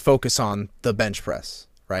 just focus on the bench press,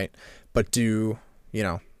 right? But do,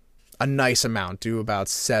 a nice amount. Do about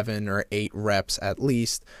 7 or 8 reps at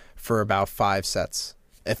least for about 5 sets.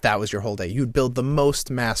 If that was your whole day, you'd build the most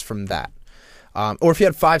mass from that. Or if you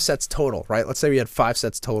had 5 sets total, right? Let's say we had 5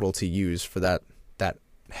 sets total to use for that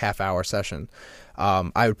half-hour session.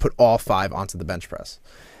 I would put all 5 onto the bench press.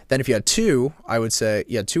 Then if you had 2, I would say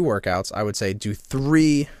you had 2 workouts. I would say do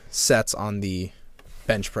 3 sets on the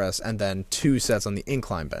bench press and then 2 sets on the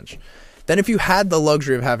incline bench. Then if you had the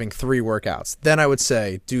luxury of having 3 workouts, then I would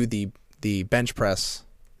say do the bench press,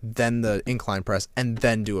 then the incline press, and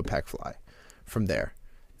then do a pec fly from there.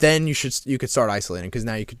 Then you could start isolating, because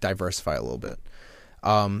now you could diversify a little bit.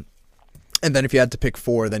 And then if you had to pick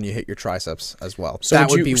 4, then you hit your triceps as well. So that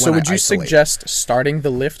would would be you, when so I would you isolate. suggest starting the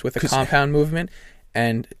lift with a compound movement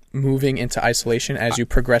and moving into isolation as you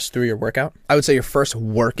progress through your workout? I would say your first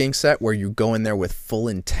working set where you go in there with full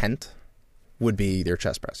intent would be your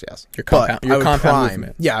chest press, yes. Your compound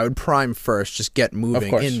movement. Yeah, I would prime first, just get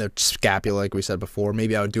moving course. in the scapula, like we said before.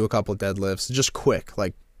 Maybe I would do a couple deadlifts, just quick,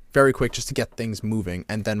 like very quick, just to get things moving.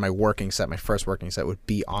 And then my first working set would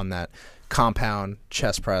be on that compound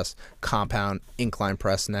chest press, compound incline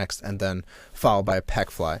press next, and then followed by a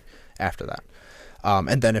pec fly after that.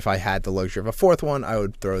 And then if I had the luxury of a fourth one, I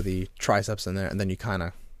would throw the triceps in there, and then you kind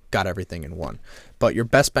of got everything in one. But your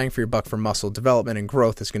best bang for your buck for muscle development and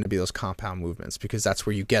growth is going to be those compound movements, because that's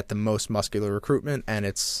where you get the most muscular recruitment, and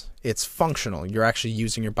it's functional. You're actually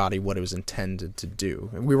using your body what it was intended to do.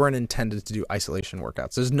 And we weren't intended to do isolation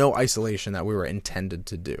workouts. There's no isolation that we were intended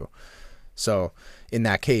to do. So in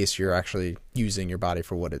that case, you're actually using your body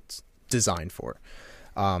for what it's designed for.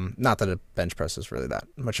 Not that a bench press is really that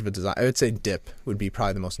much of a design. I would say dip would be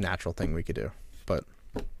probably the most natural thing we could do, but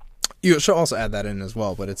you should also add that in as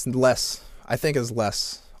well, but it's less, I think is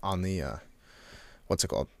less on the, what's it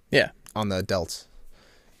called? Yeah. On the delts.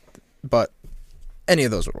 But any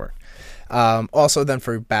of those would work. Also then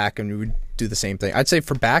for back, and we would do the same thing. I'd say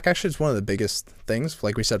for back, actually, it's one of the biggest things.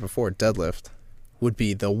 Like we said before, deadlift would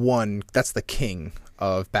be the one, that's the king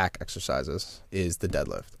of back exercises, is the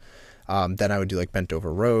deadlift. Then I would do like bent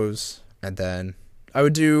over rows, and then I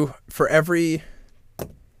would do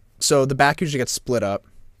so the back usually gets split up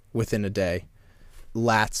within a day.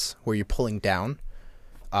 Lats, where you're pulling down,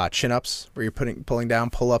 chin-ups, where you're pulling down,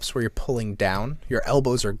 pull-ups, where you're pulling down. Your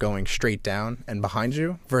elbows are going straight down and behind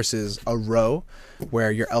you, versus a row,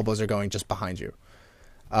 where your elbows are going just behind you.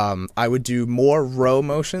 I would do more row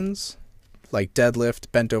motions, like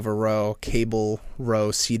deadlift, bent over row, cable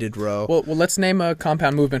row, seated row. Well, let's name a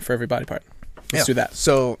compound movement for every body part. Let's do that.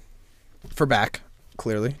 So for back,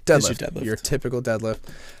 clearly, deadlift. Your typical deadlift.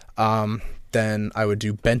 Then I would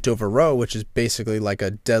do bent over row, which is basically like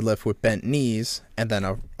a deadlift with bent knees, and then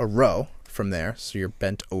a row from there. So you're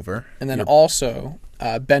bent over. And then also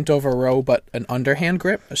bent over row, but an underhand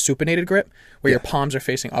grip, a supinated grip, where your palms are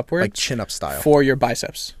facing upward. Like chin-up style. For your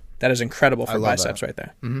biceps. That is incredible for biceps right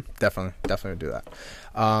there. Mm-hmm. Definitely do that.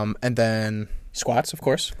 And then squats, of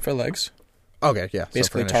course, for legs. Okay, yeah.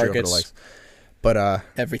 Basically so targets. Legs. But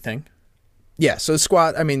everything. Yeah, so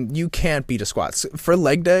squat, I mean, you can't beat a squat. For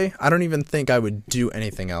leg day, I don't even think I would do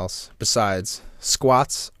anything else besides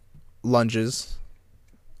squats, lunges.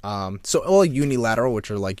 So all unilateral,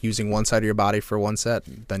 which are like using one side of your body for one set,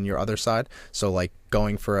 then your other side. So like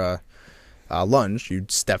going for a lunge, you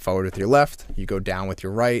step forward with your left, you go down with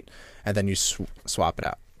your right, and then you swap it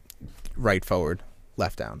out. Right forward,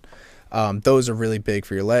 left down. Those are really big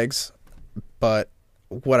for your legs. But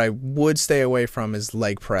what I would stay away from is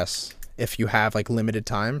leg press. If you have like limited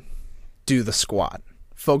time, do the squat.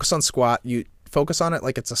 Focus on squat. You focus on it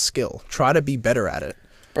like it's a skill. Try to be better at it.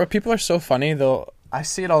 Bro, people are so funny. I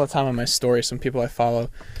see it all the time on my story. Some people I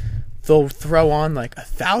follow, they'll throw on like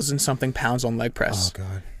 1,000-something pounds on leg press. Oh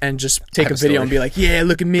God. And just take a video and be like, yeah,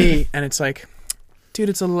 look at me. And it's like, dude,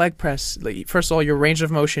 it's a leg press. Like, first of all, your range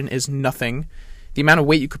of motion is nothing. The amount of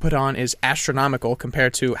weight you could put on is astronomical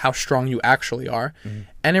compared to how strong you actually are. Mm-hmm.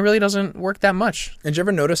 And it really doesn't work that much. Did you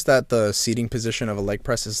ever notice that the seating position of a leg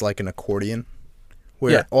press is like an accordion?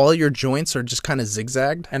 Where all your joints are just kind of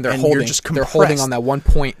zigzagged. And they're holding on that one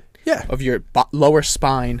point of your lower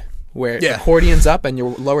spine where the accordion's up and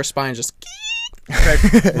your lower spine just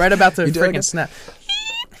right about to freaking snap.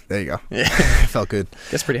 There you go. Yeah. Felt good.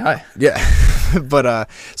 Gets pretty high. Yeah. But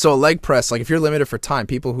so a leg press, like if you're limited for time,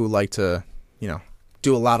 people who like to,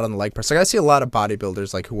 do a lot on the leg press. Like I see a lot of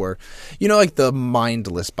bodybuilders like who are, like the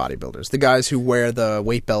mindless bodybuilders, the guys who wear the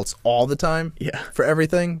weight belts all the time for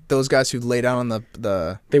everything. Those guys who lay down on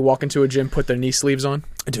the They walk into a gym, put their knee sleeves on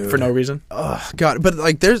for no reason. Oh God. But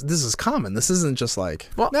like this is common. This isn't just like,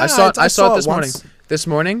 I saw it this morning. This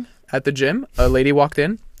morning at the gym, a lady walked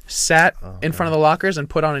in, sat in front of the lockers and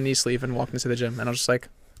put on a knee sleeve and walked into the gym. And I was just like,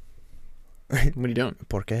 what are you doing?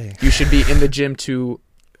 ¿Por qué? You should be in the gym to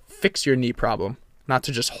fix your knee problem, not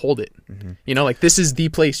to just hold it. Mm-hmm. Like this is the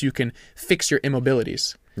place you can fix your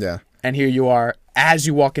immobilities. Yeah. And here you are, as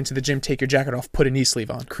you walk into the gym, take your jacket off, put a knee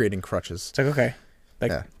sleeve on. Creating crutches. It's like,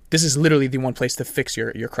 okay. This is literally the one place to fix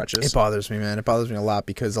your crutches. It bothers me, man. It bothers me a lot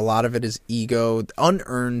because a lot of it is ego,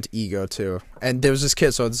 unearned ego too. And there was this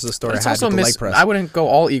kid, so this is a story I had with the leg press. I wouldn't go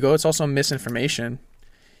all ego. It's also misinformation.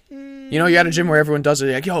 You're at a gym where everyone does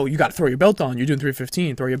it. Like, yo, you got to throw your belt on. You're doing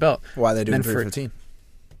 315. Throw your belt. Why are they doing 315?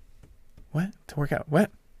 What? To work out. What?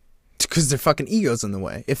 Because their fucking ego's in the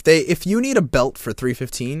way. If you need a belt for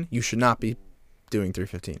 315, you should not be doing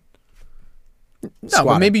 315. No,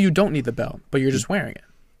 but maybe you don't need the belt, but you're just wearing it.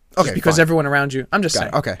 Okay, because fine. everyone around you. I'm just Got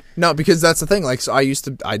saying. it. Okay. No, because that's the thing. Like, so I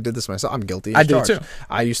did this myself. I'm guilty. I did it charged. too.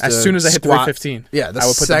 I used to As soon as I hit squat. 315, Yeah, I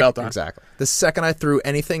would put the belt on. Exactly. The second I threw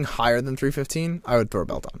anything higher than 315, I would throw a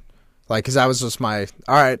belt on. Like, because that was just my,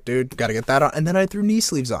 all right, dude, got to get that on. And then I threw knee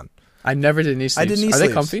sleeves on. I never did knee sleeves. I did knee Are sleeves.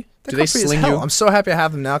 they comfy? They're Do they comfy as sling hell. you? I'm so happy I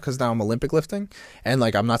have them now because now I'm Olympic lifting. And,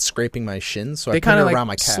 like, I'm not scraping my shins. So I They put it kind of around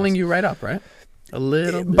my like calves. sling you right up, right? A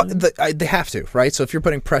little bit. But they have to, right? So if you're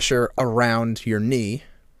putting pressure around your knee,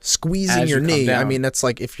 squeezing As your you come knee, I down. mean, that's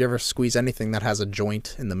like if you ever squeeze anything that has a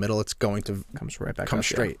joint in the middle, it's going to Comes right back come up, yeah.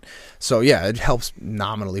 straight. So yeah, it helps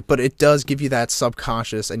nominally, but it does give you that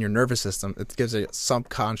subconscious and your nervous system. It gives a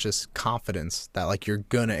subconscious confidence that like you're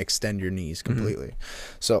gonna extend your knees completely.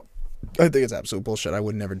 So I think it's absolute bullshit. I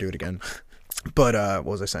would never do it again. But what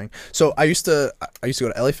was I saying? So I used to go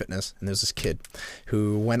to LA Fitness, and there's this kid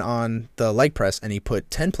who went on the leg press and he put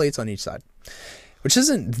 10 plates on each side, which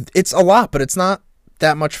it's a lot, but it's not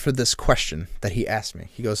that much for this question that he asked me.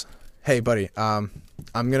 He goes, "Hey buddy, I'm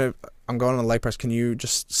going on a leg press. Can you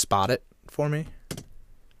just spot it for me?"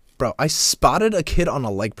 Bro, I spotted a kid on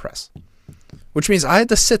a leg press, which means I had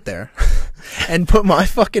to sit there and put my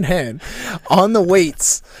fucking hand on the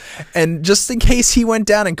weights, and just in case he went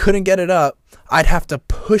down and couldn't get it up, I'd have to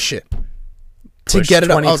push it to Push get it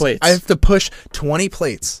up. 20 plates. I have to push 20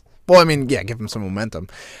 plates. Well, I mean, yeah, give him some momentum.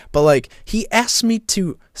 But, like, he asked me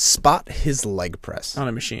to spot his leg press On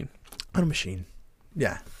a machine. on a machine.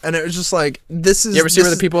 Yeah. And it was just like, this is... You ever see this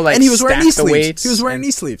where the is- people, like, and he was wearing stack knee the sleeves. weights He was wearing and-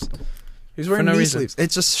 knee sleeves. He was wearing no knee reason. sleeves.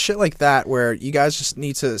 It's just shit like that where you guys just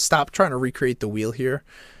need to stop trying to recreate the wheel here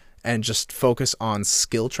and just focus on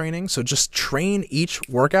skill training. So just train each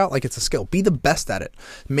workout like it's a skill. Be the best at it.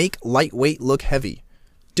 Make lightweight look heavy.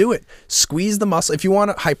 Do it. Squeeze the muscle. If you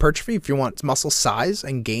want hypertrophy, if you want muscle size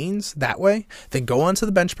and gains that way, then go onto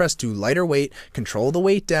the bench press, do lighter weight, control the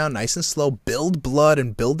weight down nice and slow, build blood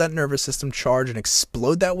and build that nervous system charge and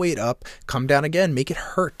explode that weight up, come down again, make it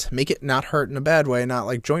hurt. Make it not hurt in a bad way, not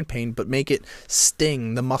like joint pain, but make it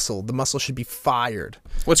sting the muscle. The muscle should be fired.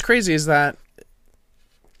 What's crazy is that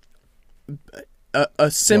a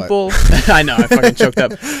simple... I know, I fucking choked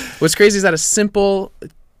up. What's crazy is that a simple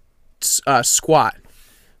squat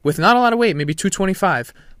with not a lot of weight, maybe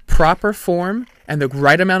 225, proper form and the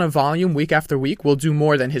right amount of volume week after week will do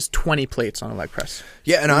more than his 20 plates on a leg press.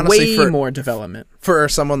 Yeah, and honestly, way more development. for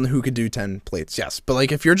someone who could do 10 plates, yes. But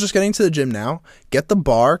like if you're just getting to the gym now, get the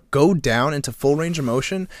bar, go down into full range of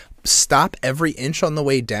motion, stop every inch on the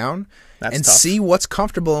way down, That's and tough. see what's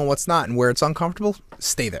comfortable and what's not. And where it's uncomfortable,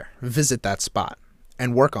 stay there. Visit that spot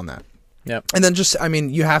and work on that. Yep. And then just, I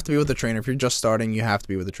mean, you have to be with a trainer. If you're just starting, you have to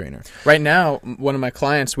be with a trainer. Right now, one of my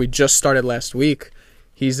clients, we just started last week.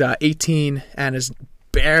 He's 18 and has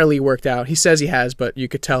barely worked out. He says he has, but you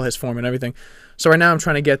could tell his form and everything. So right now I'm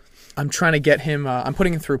trying to get him, I'm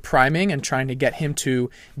putting him through priming and trying to get him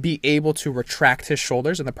to be able to retract his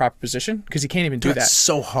shoulders in the proper position because he can't even do that. That's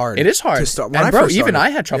so hard. It is hard. To start. When And I bro, first even started, I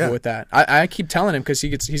had trouble yeah. with that. I keep telling him because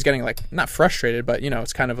he's getting like, not frustrated, but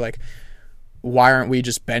it's kind of like, why aren't we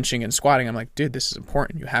just benching and squatting? I'm like, dude, this is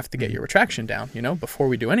important. You have to get your retraction down, before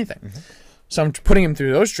we do anything. So I'm putting him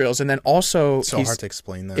through those drills, and then also It's so hard to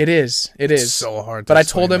explain that. It is. It's so hard to But I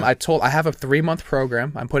explain told him, that. I have a 3-month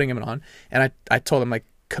program. I'm putting him on, and I told him like,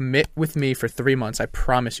 commit with me for 3 months. I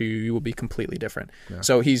promise you will be completely different. Yeah.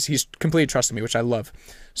 So he's completely trusting me, which I love.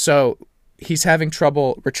 So he's having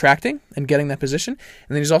trouble retracting and getting that position,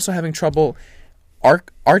 and then he's also having trouble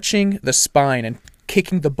arching the spine and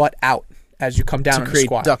kicking the butt out as you come down To in a create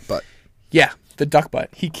squat. duck butt. Yeah, the duck butt.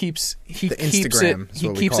 He keeps Instagram it. is He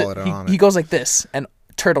what we keeps call it. it on He it. goes like this and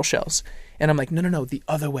turtle shells. And I'm like, no, the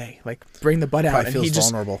other way. Like, bring the butt out. Probably And feels he just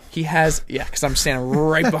vulnerable. he has because I'm standing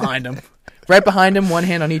right behind him, one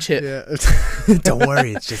hand on each hip. Yeah. Don't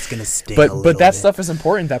worry, it's just gonna sting. But that stuff is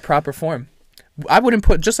important. That proper form. I wouldn't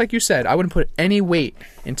put, just like you said, I wouldn't put any weight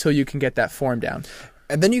until you can get that form down.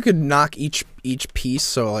 And then you could knock each piece.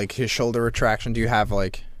 So like his shoulder retraction. Do you have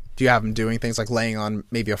him doing things like laying on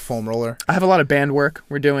maybe a foam roller? I have a lot of band work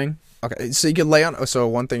we're doing. Okay, so you could lay on. So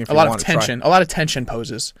one thing, if A you lot want of to tension. A lot of tension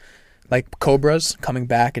poses. Like cobras coming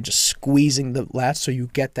back and just squeezing the lats so you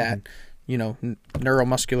get that,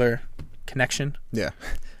 neuromuscular connection. Yeah.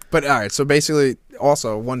 But all right, so basically,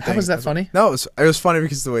 also one thing. How was that funny? No, it was funny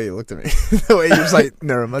because the way you looked at me, the way you was like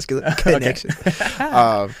neuromuscular connection.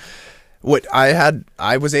 What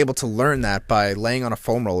I was able to learn that by laying on a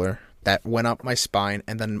foam roller that went up my spine,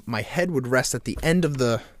 and then my head would rest at the end of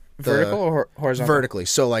the Vertical or horizontal? vertically.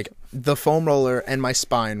 So like the foam roller and my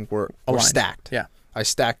spine were Aligned. stacked. Yeah.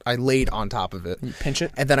 I laid on top of it. You pinch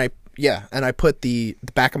it. And then I put the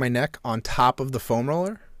back of my neck on top of the foam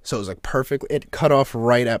roller. So it was like perfect. It cut off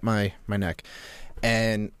right at my neck.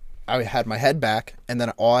 And I had my head back, and then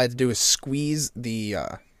all I had to do is squeeze the.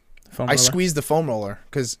 Foam I roller. squeezed the foam roller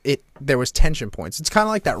because there was tension points. It's kind of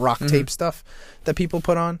like that rock tape stuff that people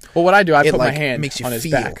put on. Well, what I do, I It put my like hand makes you on his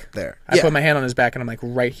feel back. there. I Yeah. put my hand on his back, and I'm like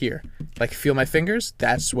right here. Like feel my fingers.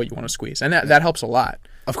 That's what you want to squeeze, and that helps a lot.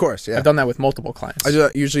 Of course, yeah. I've done that with multiple clients. I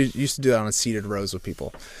usually used to do that on seated rows with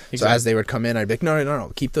people. Exactly. So as they would come in, I'd be like,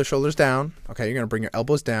 no. Keep those shoulders down. Okay, you're going to bring your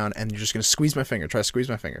elbows down, and you're just going to squeeze my finger. Try to squeeze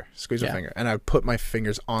my finger. Squeeze my Yeah. finger. And I would put my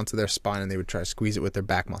fingers onto their spine, and they would try to squeeze it with their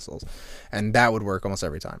back muscles. And that would work almost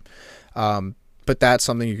every time. But that's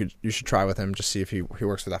something you should try with him. Just see if he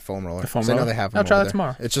works with that foam roller. The foam 'Cause I know roller? they have them I'll try over that there.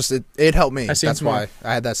 tomorrow. It's just it helped me. I see him That's tomorrow. why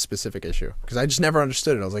I had that specific issue because I just never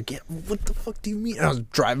understood it. I was like, yeah, what the fuck do you mean? And I was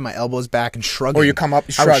driving my elbows back and shrugging. Or you come up,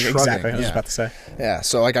 you I was shrug. shrugging, Exactly. I was yeah. about to say. Yeah,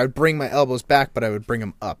 so like I would bring my elbows back, but I would bring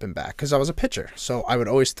them up and back because I was a pitcher. So I would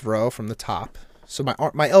always throw from the top. So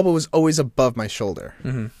my elbow was always above my shoulder,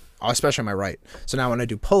 especially my right. So now when I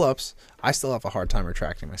do pull-ups, I still have a hard time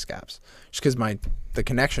retracting my scaps just because the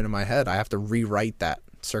connection in my head, I have to rewrite that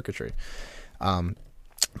circuitry.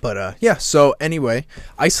 Yeah. So anyway,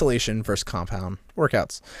 isolation versus compound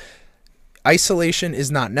workouts. Isolation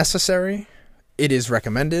is not necessary. It is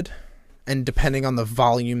recommended. And depending on the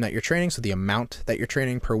volume that you're training, so the amount that you're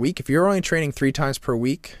training per week, if you're only training 3 times per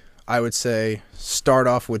week, I would say start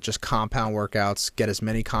off with just compound workouts, get as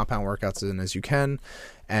many compound workouts in as you can,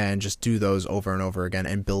 and just do those over and over again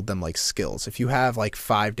and build them like skills. If you have like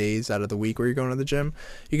 5 days out of the week where you're going to the gym,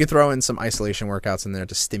 you could throw in some isolation workouts in there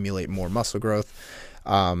to stimulate more muscle growth.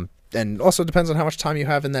 And also depends on how much time you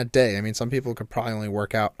have in that day. I mean, some people could probably only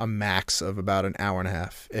work out a max of about an hour and a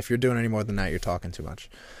half. If you're doing any more than that, you're talking too much.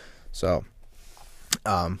 So,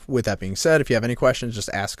 with that being said, if you have any questions, just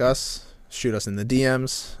ask us, shoot us in the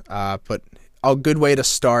DMs. But a good way to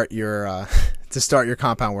start your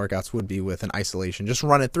compound workouts would be with an isolation. Just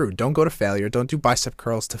run it through. Don't go to failure. Don't do bicep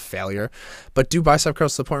curls to failure, but do bicep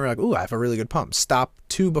curls to the point where you're like, ooh, I have a really good pump. Stop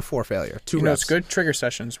 2 before failure. 2 You know, reps. it's good trigger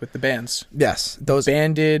sessions with the bands. Yes, those.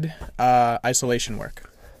 Banded isolation work.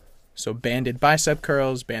 So banded bicep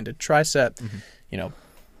curls, banded tricep. You know,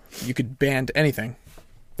 you could band anything.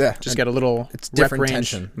 Yeah, Just get a little it's rep different range,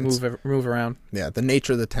 tension. move around. Yeah, the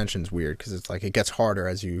nature of the tension's weird because it's like it gets harder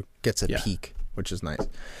as you get to Yeah. peak, which is nice.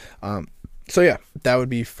 So yeah, that would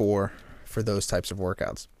be for those types of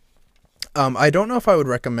workouts. I don't know if I would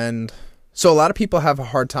recommend. So a lot of people have a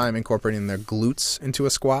hard time incorporating their glutes into a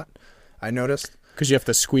squat. I noticed. Because you have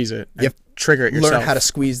to squeeze it. And You have trigger it yourself. Learn how to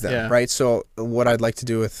squeeze them, Yeah. right? So what I'd like to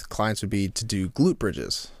do with clients would be to do glute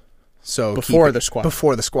bridges. So Before the squat.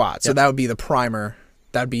 Before the squat. So Yep. that would be the primer.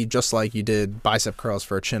 That'd be just like you did bicep curls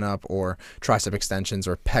for a chin up or tricep extensions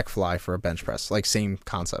or pec fly for a bench press. Like same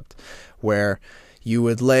concept where you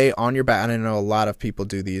would lay on your back. And I know a lot of people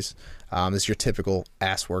do these. This is your typical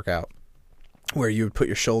ass workout where you would put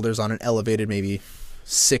your shoulders on an elevated maybe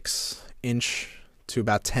 6-inch to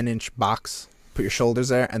about 10-inch box. Put your shoulders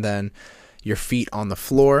there and then your feet on the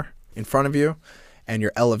floor in front of you. And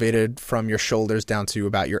you're elevated from your shoulders down to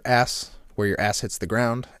about your ass, where your ass hits the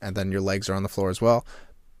ground, and then your legs are on the floor as well.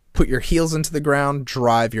 Put your heels into the ground,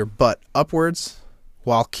 drive your butt upwards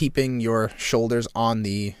while keeping your shoulders on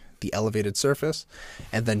the elevated surface,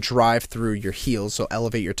 and then drive through your heels, so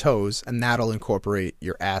elevate your toes, and that'll incorporate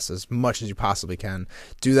your ass as much as you possibly can.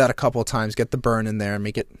 Do that a couple of times, get the burn in there,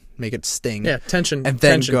 make it sting. Yeah, tension. And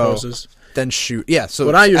then tension go. poses. Then shoot. Yeah, so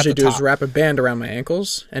What I at usually the do is top. wrap a band around my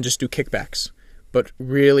ankles and just do kickbacks. But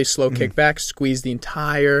really slow kickbacks, squeeze the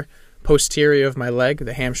entire posterior of my leg,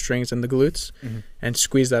 the hamstrings and the glutes, and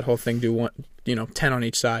squeeze that whole thing. Do 10 on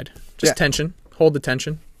each side. Just Yeah. tension. Hold the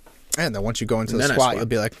tension. And then once you go into And the then I squat, squat. you'll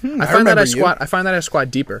be like, I find that remember I you. squat. I find that I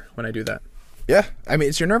squat deeper when I do that. Yeah, I mean,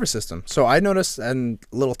 it's your nervous system. So I noticed, and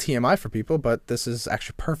a little TMI for people, but this is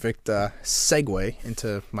actually perfect segue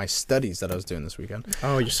into my studies that I was doing this weekend.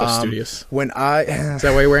 Oh, you're so studious. When I... Is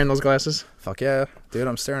that why you're wearing those glasses? Fuck yeah, dude,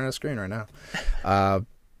 I'm staring at a screen right now.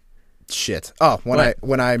 Shit. Oh, when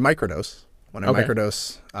What? I microdose, Okay.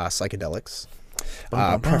 psychedelics, Bum,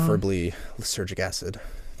 bum, bum. preferably lysergic acid,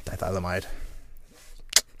 dithylamide.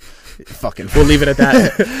 Fucking We'll leave it at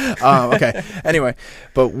that. okay. Anyway,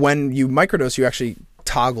 but when you microdose, you actually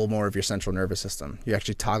toggle more of your central nervous system. You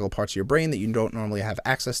actually toggle parts of your brain that you don't normally have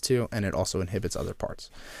access to, and it also inhibits other parts.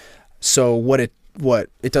 So what it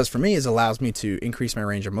does for me is allows me to increase my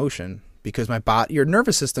range of motion because your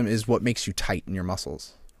nervous system is what makes you tighten your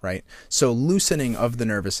muscles, right? So loosening of the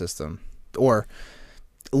nervous system or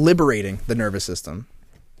liberating the nervous system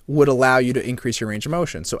would allow you to increase your range of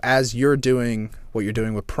motion. So as you're doing what you're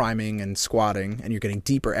doing with priming and squatting and you're getting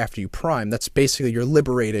deeper after you prime, that's basically you're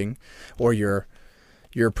liberating or you're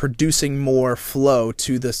producing more flow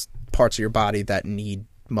to the parts of your body that need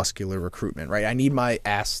muscular recruitment, right? I need my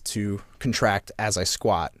ass to contract as I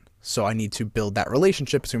squat. So I need to build that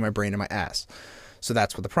relationship between my brain and my ass. So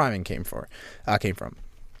that's what the priming came from.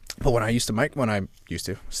 But when I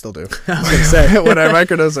still do. I was gonna say. When I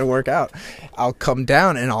microdose and work out, I'll come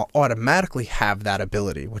down and I'll automatically have that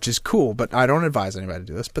ability, which is cool. But I don't advise anybody to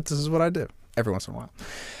do this. But this is what I do every once in a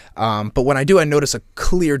while. But when I do, I notice a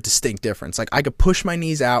clear, distinct difference. Like I could push my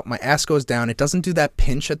knees out, my ass goes down. It doesn't do that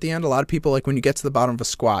pinch at the end. A lot of people, like when you get to the bottom of a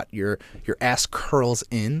squat, your ass curls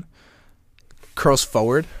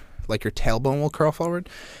forward, like your tailbone will curl forward.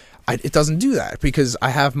 It doesn't do that because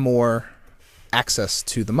I have more access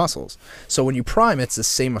to the muscles. So when you prime, it's the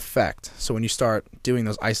same effect. So when you start doing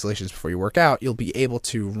those isolations before you work out, you'll be able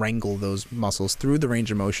to wrangle those muscles through the range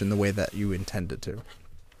of motion the way that you intended to.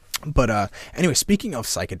 But anyway, speaking of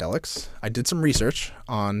psychedelics, I did some research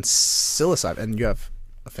on psilocybin, and you have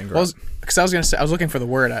a finger up. Because I was gonna say, I was looking for the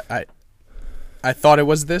word. I thought it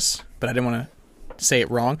was this, but I didn't want to say it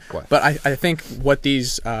wrong. What? But I think what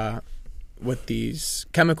these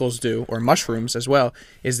chemicals do, or mushrooms as well,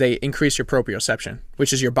 is they increase your proprioception,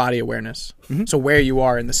 which is your body awareness. Mm-hmm. So where you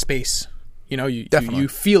are in the space, you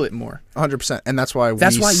feel it more. 100%, and that's why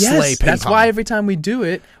slay ping That's pong. why every time we do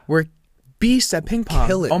it, we're beasts at ping pong.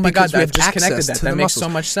 Kill it, oh my because god, we I've have just access connected that. to That the makes muscles. so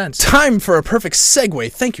much sense. Time for a perfect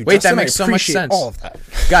segue. Thank you, Wait, Justin. that makes so much appreciate sense. all of that.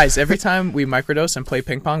 Guys, every time we microdose and play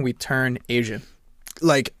ping pong, we turn Asian.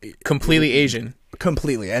 Like Completely Asian.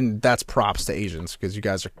 Completely, and that's props to Asians because you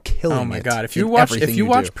guys are killing it. Oh my god! If in you watch everything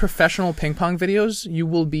do. professional ping pong videos, you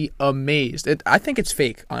will be amazed. I think it's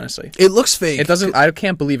fake, honestly. It looks fake. It doesn't. I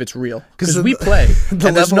can't believe it's real because the- we play, the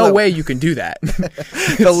and there's level no of- way you can do that.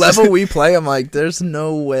 The level we play, I'm like, there's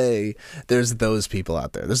no way there's those people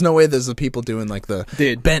out there. There's no way there's the people doing like the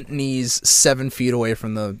Dude. bent knees 7 feet away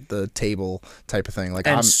from the table type of thing. Like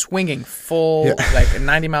And I'm swinging full like a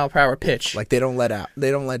 90-mile-per-hour pitch. like they don't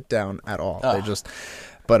let down at all. They just.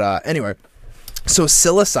 But anyway, so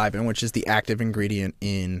psilocybin, which is the active ingredient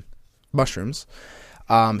in mushrooms,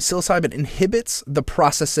 psilocybin inhibits the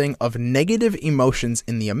processing of negative emotions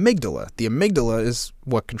in the amygdala. The amygdala is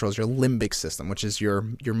what controls your limbic system, which is your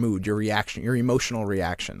mood, your reaction, your emotional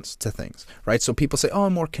reactions to things, right? So people say, oh,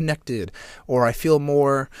 I'm more connected, or I feel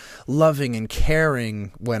more loving and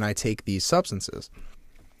caring when I take these substances.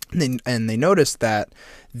 And they noticed that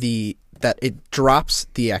it drops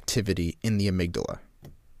the activity in the amygdala.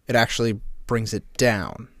 It actually brings it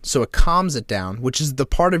down. So it calms it down, which is the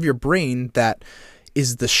part of your brain that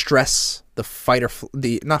is the stress, the fight or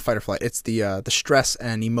not fight or flight. It's the stress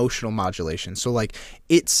and emotional modulation. So like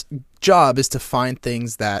its job is to find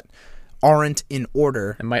things that aren't in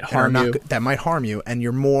order That might harm you. That might harm you, and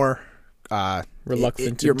you're more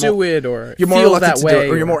Reluctant to you're do more- it, or you're more feel reluctant that to way, do it,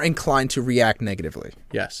 or you're or- more inclined to react negatively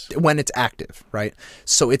Yes. when it's active, right?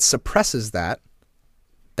 So it suppresses that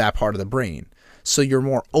part of the brain. So you're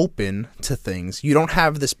more open to things. You don't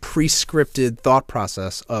have this pre-scripted thought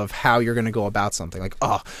process of how you're going to go about something. Like,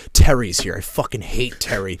 oh, Terry's here. I fucking hate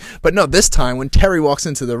Terry. But no, this time when Terry walks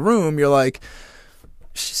into the room, you're like,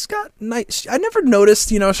 she's got nice. I never noticed,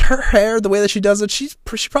 her hair, the way that she does it. She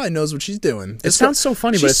probably knows what she's doing. It sounds so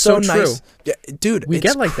funny, but she's it's so true. Yeah, dude, We it's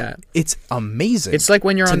get like that. It's amazing. It's like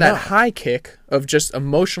when you're to on that know. high kick of just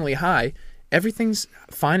emotionally high, everything's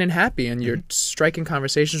fine and happy, and you're striking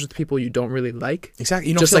conversations with people you don't really like. Exactly.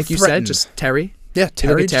 You don't Just feel like you threatened. said, just Terry. Yeah, You look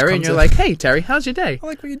Terry at just Terry and comes you're in. like, hey, Terry, how's your day? I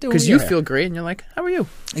like what you're doing. Because you Yeah. feel great, and you're like, how are you?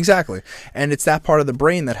 Exactly, and it's that part of the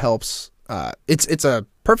brain that helps. It's a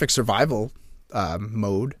perfect survival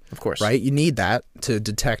mode, Of course. right? You need that to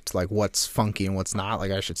detect like what's funky and what's not.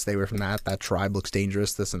 Like I should stay away from that. That tribe looks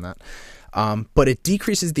dangerous. This and that. But it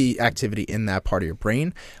decreases the activity in that part of your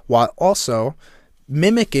brain while also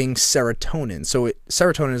mimicking serotonin. So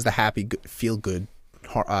serotonin is the happy, feel good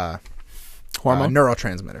Hormone?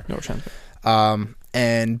 neurotransmitter. Neurotransmitter.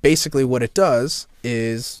 And basically what it does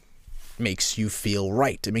is makes you feel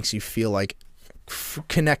right. It makes you feel like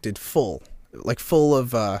connected, full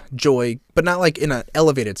of joy, but not like in an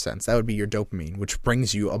elevated sense. That would be your dopamine, which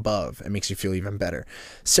brings you above and makes you feel even better.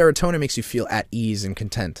 Serotonin makes you feel at ease and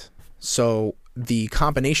content. So the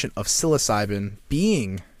combination of psilocybin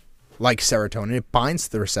being like serotonin, it binds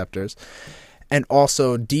to the receptors, and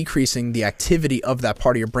also decreasing the activity of that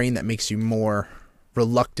part of your brain that makes you more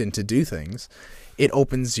reluctant to do things, it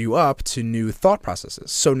opens you up to new thought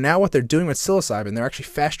processes. So now what they're doing with psilocybin, they're actually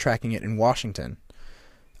fast tracking it in Washington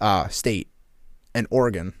State and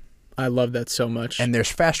Oregon, I love that so much. and they're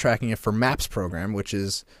fast tracking it for MAPS program, which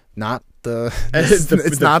is not the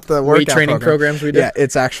The not the weight workout training program. programs we do. Yeah,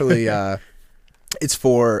 it's actually it's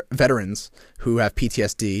for veterans who have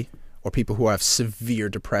PTSD or people who have severe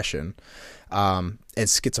depression and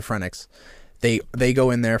schizophrenics. They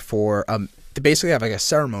go in there for they basically have like a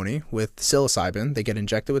ceremony with psilocybin. They get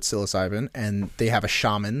injected with psilocybin, and they have a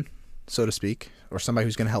shaman, so to speak, or somebody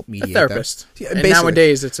who's going to help A mediate therapist. that. Yeah, and basically.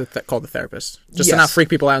 nowadays, it's called a therapist. Just to Yes. not freak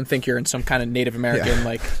people out and think you're in some kind of Native American,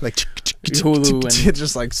 like Hulu and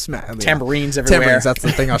just like smack tambourines everywhere. Tambourines, that's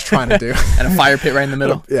the thing I was trying to do. and a fire pit right in the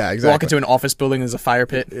middle. Yeah, You exactly. walk into an office building, there's a fire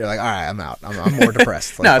pit. You're like, all right, I'm out. I'm more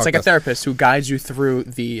depressed. No, it's fuck like a this. therapist who guides you through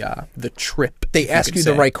the trip. They ask could you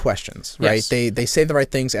the say. right questions, right? Yes. They say the right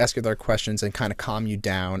things, ask you the right questions, and kind of calm you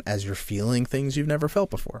down as you're feeling things you've never felt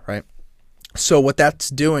before, right? So what that's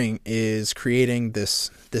doing is creating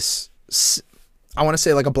this I want to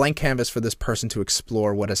say like a blank canvas for this person to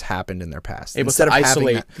explore what has happened in their past. Able Instead to of having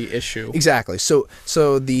isolate that- the issue. Exactly. So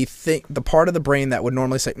the part of the brain that would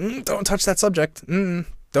normally say, "Don't touch that subject.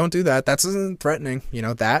 Don't do that. That's threatening."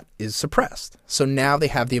 That is suppressed. So now they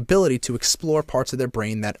have the ability to explore parts of their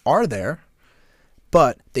brain that are there,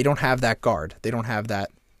 but they don't have that guard. They don't have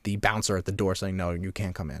the bouncer at the door saying, "No, you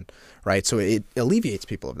can't come in." Right? So it alleviates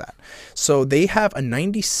people of that. So they have a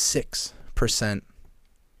 96%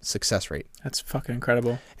 success rate. That's fucking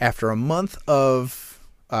incredible. After a month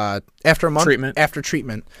Treatment. after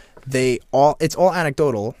treatment, it's all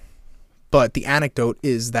anecdotal, but the anecdote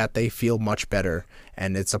is that they feel much better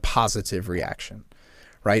and it's a positive reaction,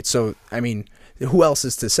 right? So I mean, who else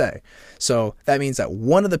is to say? So that means that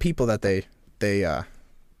one of the people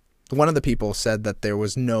said that there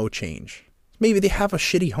was no change. Maybe they have a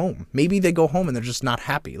shitty home. Maybe they go home and they're just not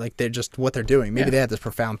happy. Like they're just what they're doing. Maybe Yeah. they had this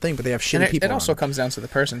profound thing, but they have shitty And people. it also around. comes down to the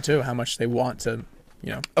person too, how much they want to,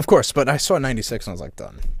 Of course, but I saw 96 and I was like,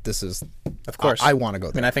 done. This is, of course. I want to go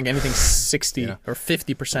I there. mean, I think anything 60 Yeah. or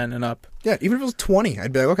 50% and up. Yeah, even if it was 20,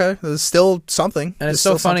 I'd be like, okay, there's still something. And There's it's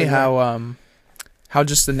so still funny something how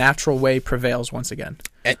just the natural way prevails once again.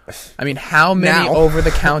 there. I mean, how many Now-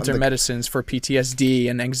 over-the-counter Like- medicines for PTSD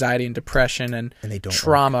and anxiety and depression and they don't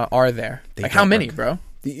trauma are there? They Like, how don't many, work. bro?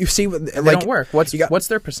 You see, They like, don't work. What's you got- what's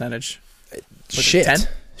their percentage? shit. 10?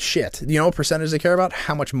 Shit. You know what percentage they care about?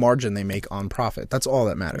 How much margin they make on profit. That's all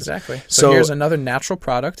that matters. Exactly. So- So here's another natural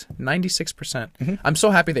product, 96%. I'm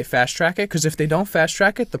so happy they fast track it, because if they don't fast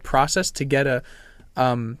track it, the process to get a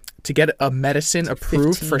medicine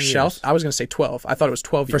approved 15 for years. shelf, I was going to say 12. I thought it was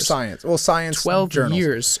 12 For years. science. Well, science 12 journals.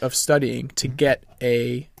 years of studying to get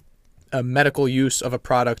a medical use of a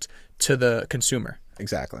product to the consumer.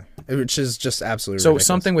 Exactly. Which is just absolutely So ridiculous.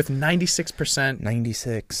 something with 96%.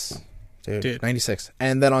 96. Dude. 96.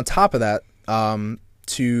 And then on top of that,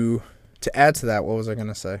 to add to that, what was I going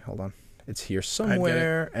to say? Hold on. It's here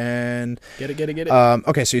somewhere. And Get it.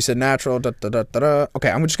 okay, so you said natural. Okay,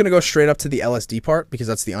 I'm just gonna go straight up to the LSD part because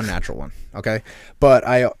that's the unnatural one. Okay, but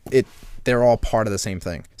they're all part of the same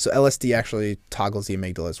thing. So LSD actually toggles the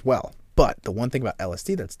amygdala as well. But the one thing about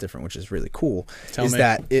LSD that's different, which is really cool, is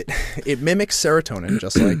that it mimics serotonin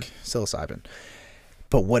just like psilocybin.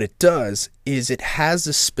 But what it does is it has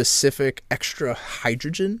a specific extra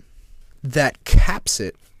hydrogen that caps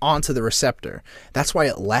it onto the receptor. That's why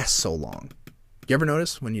it lasts so long. You ever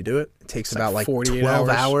notice when you do it, it takes about like 48 12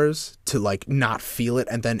 hours to like not feel it,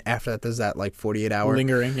 and then after that there's that like 48 hour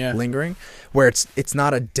lingering, where it's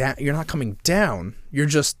not you're not coming down, you're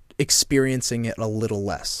just experiencing it a little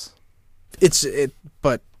less.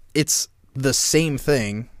 But it's the same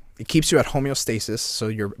thing. It keeps you at homeostasis, so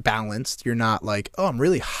you're balanced. You're not like, oh, I'm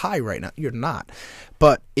really high right now. You're not.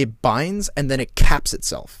 But it binds and then it caps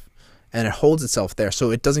itself, and it holds itself there,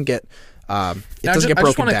 so it doesn't get broken down. I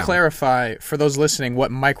just want to clarify for those listening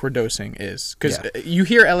what microdosing is, because you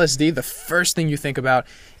hear LSD, the first thing you think about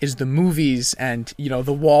is the movies and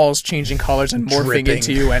the walls changing colors and morphing Dripping.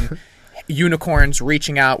 into you, and unicorns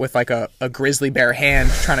reaching out with like a grizzly bear hand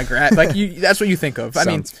trying to grab. Like that's what you think of. I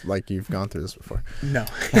mean, Sounds like you've gone through this before. no,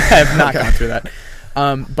 I have not gone through that.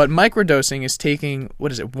 But microdosing is taking,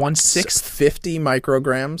 what is it, 1/6? 50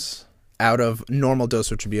 micrograms out of normal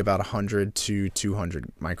dose, which would be about 100 to 200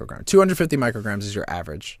 micrograms. 250 micrograms is your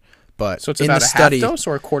average. But So it's in about the a study, half dose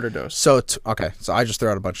or a quarter dose? So, okay. So I just threw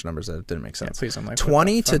out a bunch of numbers that didn't make sense. Yeah, please, I'm like,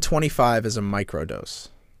 20 to 25 is a microdose.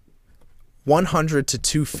 100 to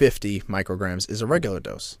 250 micrograms is a regular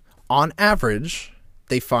dose. On average,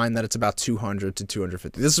 they find that it's about 200 to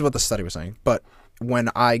 250. This is what the study was saying. But when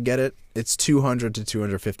I get it, it's 200 to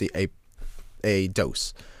 250 a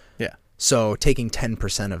dose. Yeah. So taking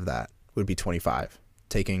 10% of that would be 25.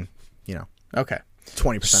 Taking, Okay.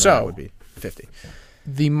 20% of So- that would be 50.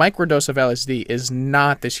 The microdose of LSD is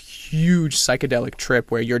not this huge psychedelic trip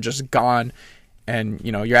where you're just gone and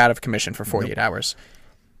you're out of commission for 48 hours.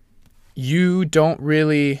 You don't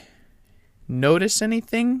really notice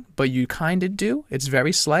anything, but you kind of do. It's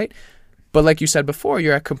very slight. But like you said before,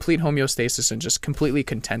 you're at complete homeostasis and just completely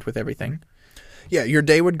content with everything. Yeah, your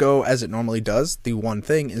day would go as it normally does. The one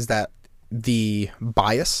thing is that the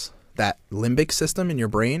bias, that limbic system in your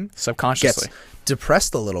brain, Subconsciously. gets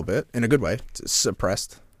depressed a little bit, in a good way, it's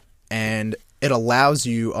suppressed, and it allows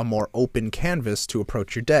you a more open canvas to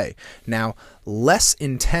approach your day. Now, less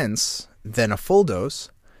intense than a full dose,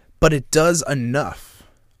 but it does enough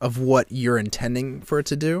of what you're intending for it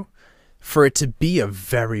to do, for it to be a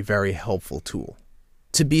very, very helpful tool.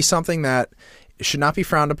 To be something that should not be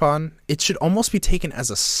frowned upon. It should almost be taken as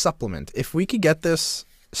a supplement. If we could get this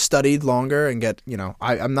studied longer and get,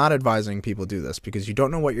 I'm not advising people do this because you don't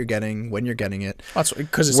know what you're getting when you're getting it. That's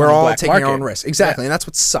because it's we're on the all black taking market. our own risk. Exactly, Yeah. and that's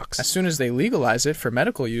what sucks. As soon as they legalize it for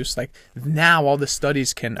medical use, like now all the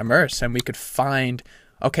studies can immerse and we could find,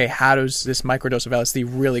 okay, how does this microdose of LSD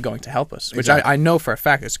really going to help us? Which Exactly. I know for a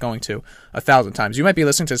fact it's going to 1,000 times. You might be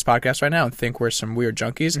listening to this podcast right now and think we're some weird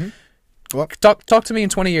junkies. Mm-hmm. Well, Talk to me in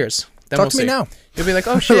 20 years. Then talk we'll to me see. now. You'll be like,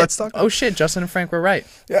 oh shit, Let's talk. oh shit, Justin and Frank were right.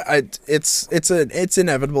 Yeah, it's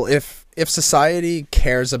inevitable. If society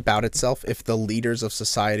cares about itself, if the leaders of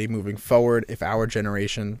society moving forward, if our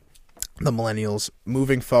generation, the millennials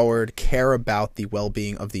moving forward, care about the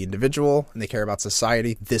well-being of the individual and they care about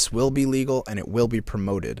society, this will be legal and it will be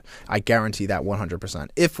promoted. I guarantee that 100%.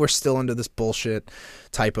 If we're still under this bullshit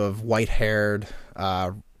type of white-haired,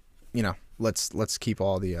 let's keep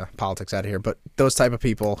all the politics out of here. But those type of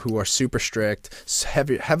people who are super strict,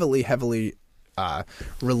 heavily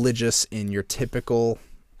religious in your typical,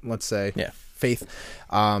 let's say, faith,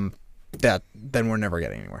 that then we're never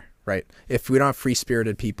getting anywhere, right? If we don't have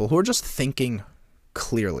free-spirited people who are just thinking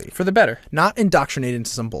clearly, For the better. not indoctrinated into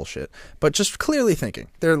some bullshit, but just clearly thinking.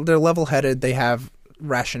 They're level-headed. They have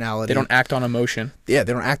rationality. They don't act on emotion. Yeah,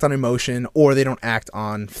 they don't act on emotion, or they don't act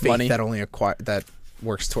on faith Money. that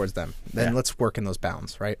works towards them. Then Yeah. let's work in those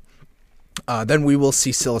bounds, right? Then we will see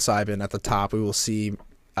psilocybin at the top. We will see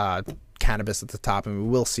cannabis at the top, and we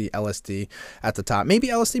will see LSD at the top. Maybe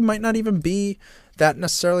LSD might not even be that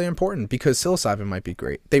necessarily important because psilocybin might be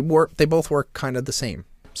great. They both work kind of the same.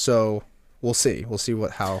 So we'll see. We'll see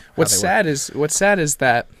how What's they work. sad is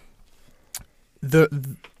that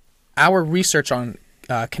our research on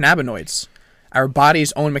cannabinoids, our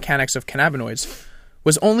body's own mechanics of cannabinoids,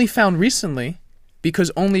 was only found recently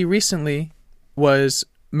because only recently was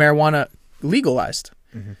marijuana legalized.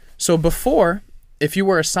 Mm-hmm. So before, if you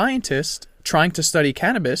were a scientist trying to study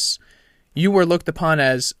cannabis, you were looked upon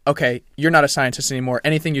as, okay, you're not a scientist anymore.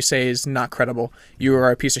 Anything you say is not credible. You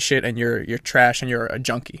are a piece of shit and you're trash and you're a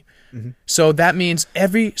junkie. Mm-hmm. So that means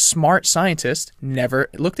every smart scientist never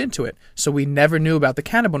looked into it. So we never knew about the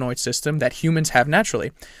cannabinoid system that humans have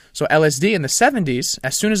naturally. So LSD in the 70s,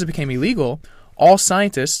 as soon as it became illegal, all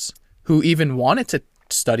scientists who even wanted to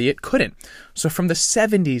study it couldn't. So from the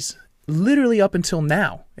 70s, literally up until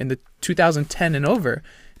now, in the 2010 and over,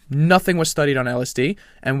 nothing was studied on LSD,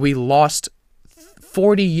 and we lost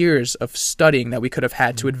 40 years of studying that we could have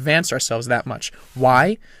had to advance ourselves that much.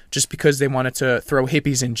 Why? Just because they wanted to throw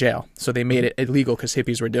hippies in jail. So they made it illegal because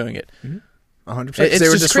hippies were doing it. 100%. It's They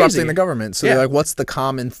were just disrupting crazy. the government. So Yeah. they're like, what's the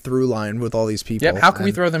common through line with all these people? Yep. How can we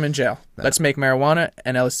And- throw them in jail? Let's make marijuana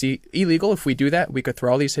and LSD illegal. If we do that, we could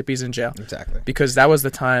throw all these hippies in jail. Exactly. Because that was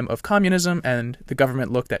the time of communism, and the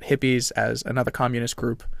government looked at hippies as another communist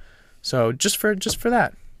group. So just for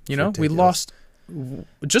that, we ridiculous. lost.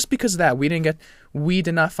 Just because of that, we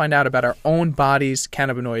did not find out about our own body's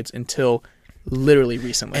cannabinoids until literally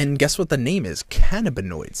recently. And guess what the name is?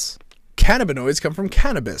 Cannabinoids. Cannabinoids come from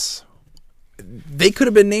cannabis. They could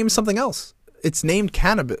have been named something else. It's named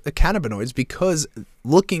cannabinoids because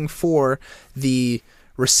looking for the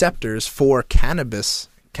receptors for cannabis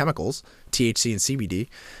chemicals, THC and CBD,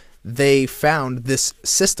 they found this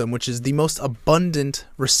system, which is the most abundant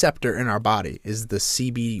receptor in our body, is the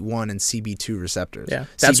CB1 and CB2 receptors. Yeah,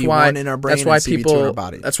 that's CB1 why in our brain that's why and CB2 people. in our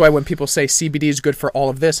body. That's why when people say CBD is good for all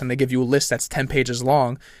of this, and they give you a list that's 10 pages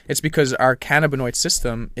long, it's because our cannabinoid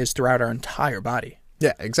system is throughout our entire body.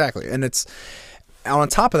 Yeah, exactly. And it's on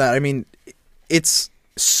top of that, I mean, it's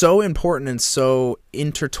so important and so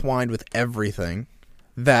intertwined with everything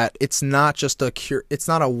that it's not just a cure. It's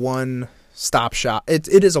not a one-stop shop. It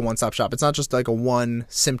is a one-stop shop. It's not just like a one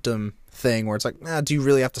symptom thing where it's like, do you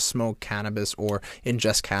really have to smoke cannabis or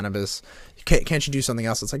ingest cannabis? Can't you do something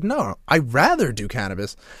else? It's like, no, I'd rather do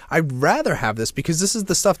cannabis. I'd rather have this because this is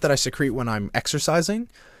the stuff that I secrete when I'm exercising.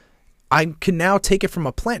 I can now take it from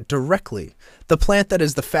a plant directly. The plant that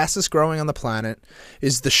is the fastest growing on the planet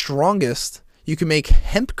is the strongest. You can make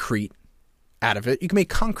hempcrete out of it. You can make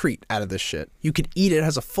concrete out of this shit. You can eat it. It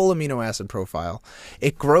has a full amino acid profile.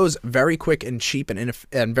 It grows very quick and cheap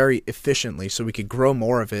and very efficiently, so we could grow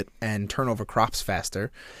more of it and turn over crops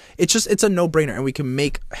faster. It's a no-brainer, and we can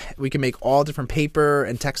make all different paper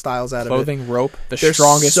and textiles out of it. Clothing, rope, There's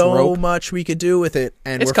strongest so rope. much we could do with it,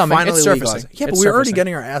 and It's we're coming. finally It's legalizing. surfacing. Yeah, but It's we're already surfacing.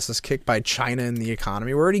 getting our asses kicked by China in the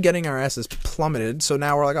economy. We're already getting our asses plummeted. So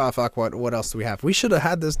now we're like, oh fuck, what else do we have? We should have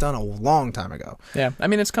had this done a long time ago. Yeah, I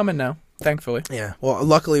mean, it's coming now, thankfully. Yeah. Well,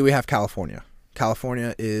 luckily we have California.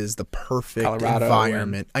 California is the perfect Colorado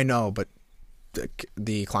environment. I know, but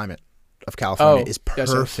the climate of California is yes,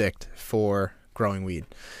 yes. perfect for growing weed.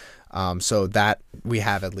 So that we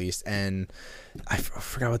have at least, and I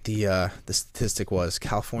forgot what the statistic was.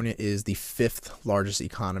 California is the 5th largest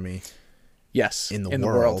economy. Yes, In the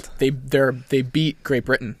world. They beat Great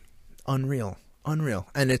Britain. Unreal,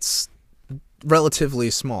 and it's relatively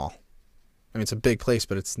small. I mean, it's a big place,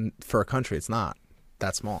 but it's for a country, it's not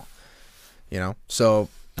that small. You know, so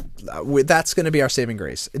that's going to be our saving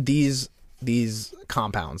grace. These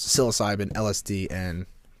compounds, psilocybin, LSD, and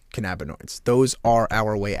cannabinoids, those are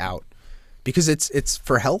our way out, because it's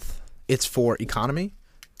for health, it's for economy,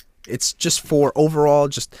 it's just for overall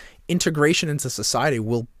just integration into society.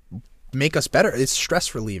 Will make us better. It's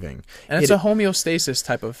stress relieving, And it's a homeostasis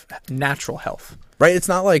type of natural health. right? It's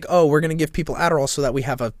not like, oh, we're gonna give people Adderall so that we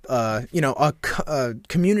have a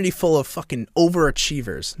community full of fucking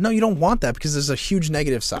overachievers. No, you don't want that, because there's a huge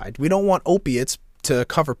negative side. We don't want opiates to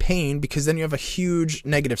cover pain, because then you have a huge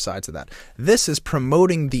negative side to that. This is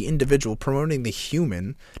promoting the individual, promoting the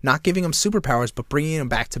human, not giving them superpowers, but bringing them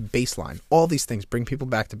back to baseline. All these things bring people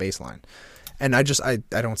back to baseline. And I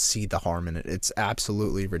don't see the harm in it. It's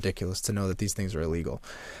absolutely ridiculous to know that these things are illegal.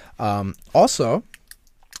 Also,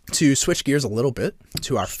 to switch gears a little bit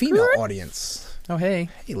to our female audience. Oh, hey.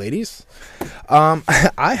 Hey, ladies.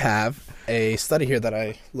 I have a study here that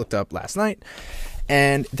I looked up last night,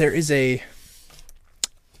 and there is a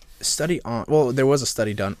study on, well, there was a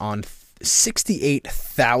study done on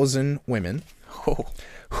 68,000 women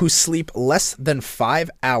who sleep less than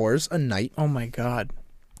 5 hours a night. Oh, my God.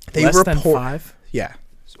 They Less than report, 5? Yeah.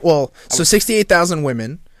 Well, so 68,000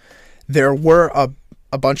 women. There were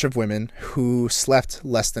a bunch of women who slept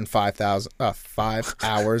less than 5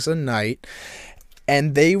 hours a night,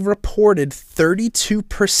 and they reported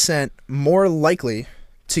 32% more likely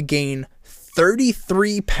to gain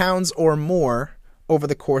 33 pounds or more over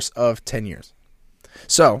the course of 10 years.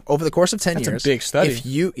 So, over the course of 10 That's years, a big study. it's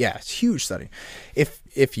a huge study.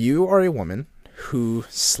 If you are a woman who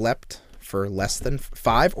slept for less than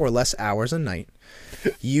 5 or less hours a night,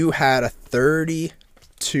 you had a 32%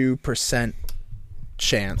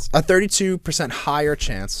 chance, a 32% higher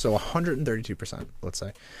chance, so 132%, let's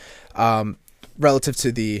say, relative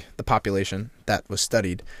to the population that was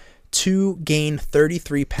studied, to gain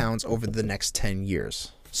 33 pounds over the next 10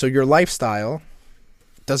 years. So your lifestyle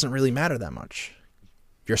doesn't really matter that much.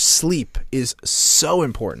 Your sleep is so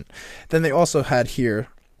important. Then they also had here,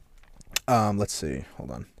 let's see,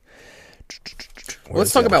 hold on.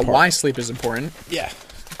 Let's talk about why sleep is important. Yeah,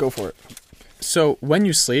 go for it. So when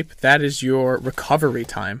you sleep, that is your recovery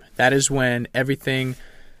time. That is when everything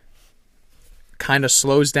kind of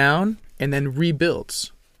slows down and then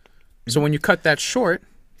rebuilds. So when you cut that short,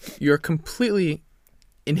 you're completely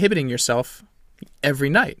inhibiting yourself every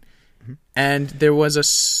night. And there was a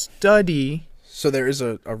study. So there is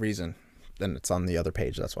a reason. Then it's on the other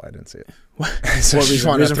page. That's why I didn't see it. What So I just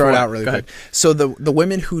want to throw it out really Go quick. ahead. So the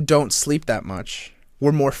women who don't sleep that much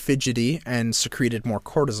were more fidgety and secreted more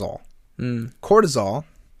cortisol. Cortisol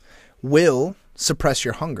will suppress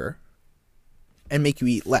your hunger and make you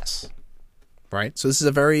eat less. Right? So this is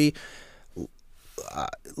a very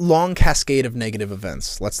long cascade of negative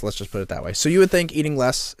events. Let's just put it that way. So you would think eating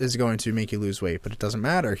less is going to make you lose weight, but it doesn't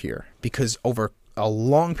matter here, because over a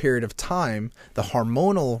long period of time, the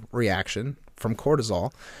hormonal reaction from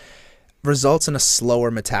cortisol results in a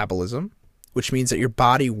slower metabolism, which means that your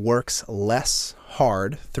body works less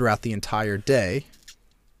hard throughout the entire day,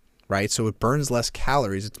 right? So it burns less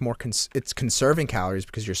calories. It's more it's conserving calories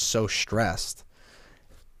because you're so stressed.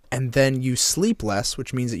 And then you sleep less,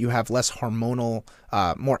 which means that you have less hormonal,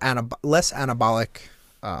 less anabolic.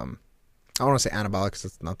 I don't want to say anabolic because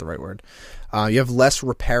that's not the right word. You have less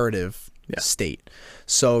reparative state.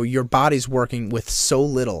 So your body's working with so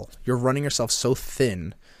little. You're running yourself so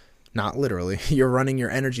thin, not literally. You're running your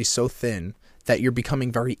energy so thin that you're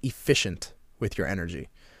becoming very efficient with your energy.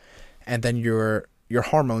 And then your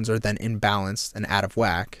hormones are then imbalanced and out of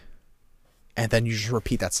whack. And then you just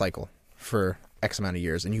repeat that cycle for X amount of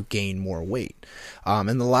years and you gain more weight. And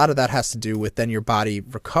a lot of that has to do with then your body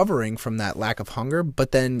recovering from that lack of hunger,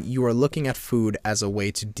 but then you are looking at food as a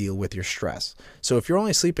way to deal with your stress. So if you're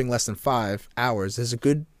only sleeping less than 5 hours, there's a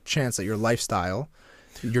good chance that your lifestyle,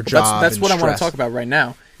 your job, that's and what I want stress- to talk about right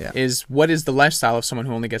now. Yeah. Is what is the lifestyle of someone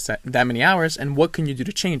who only gets that many hours, and what can you do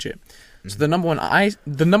to change it? So the number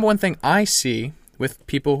one thing I see with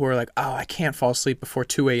people who are like, oh, I can't fall asleep before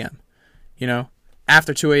 2 a.m. You know,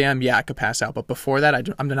 after 2 a.m., yeah, I could pass out, but before that,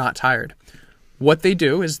 I'm not tired. What they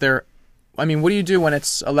do is what do you do when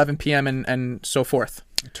it's 11 p.m. and so forth?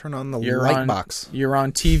 Turn on the light box. You're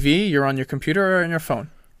on TV, you're on your computer or on your phone.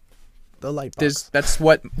 The light box. That's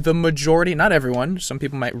what the majority, not everyone, some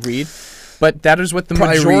people might read, but that is what the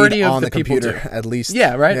Probably majority read of on the the people computer, do. at least.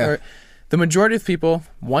 Yeah, right? Yeah. Or the majority of people,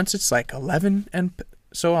 once it's like 11 and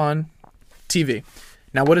so on, TV.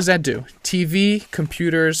 Now, what does that do? TV,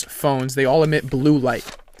 computers, phones, they all emit blue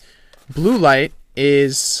light. Blue light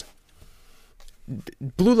is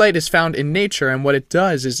found in nature, and what it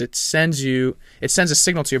does is it sends a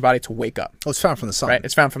signal to your body to wake up. Oh, it's found from the sun. Right?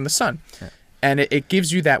 It's found from the sun. Yeah. And it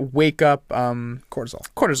gives you that wake up Cortisol.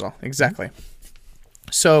 Cortisol, exactly.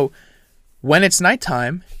 So when it's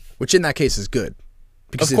nighttime, Which in that case is good.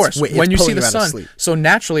 Because of course, it's when you see pulling the out of sun, sleep. so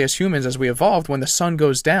naturally as humans, as we evolved, when the sun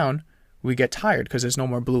goes down, we get tired because there's no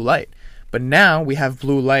more blue light. But now we have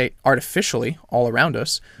blue light artificially all around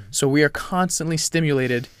us, so we are constantly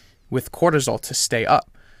stimulated with cortisol to stay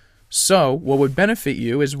up. So what would benefit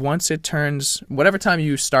you is once it turns, whatever time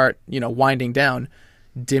you start, winding down,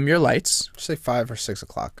 dim your lights. Say 5 or 6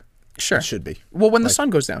 o'clock. Sure. It should be. Well, when the sun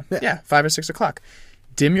goes down. Yeah, 5 or 6 o'clock.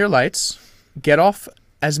 Dim your lights. Get off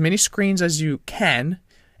as many screens as you can.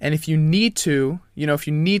 And if you need to, be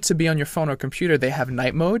on your phone or computer, they have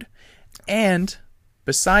night mode. And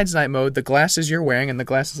besides night mode, the glasses you're wearing and the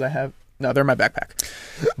glasses I have, no, they're in my backpack.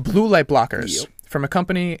 Blue light blockers from a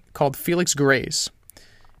company called Felix Grays.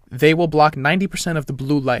 They will block 90% of the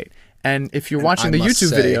blue light. And if you're watching the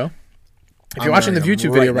YouTube video,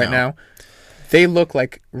 right now, they look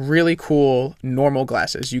like really cool normal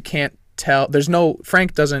glasses. You can't tell.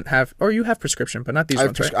 Frank doesn't have, or you have prescription, but not these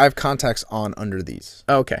ones, right? I have contacts on under these.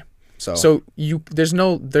 Okay. So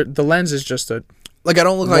the lens is just a Like I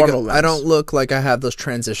don't look normal like lens. I don't look like I have those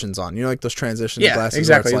transitions on. You know, like those transition glasses.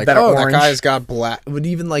 Exactly. Where it's That like, are oh, orange. that guy's got black. But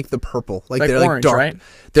even like the purple, like they're orange, like dark. right?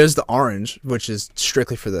 There's the orange, which is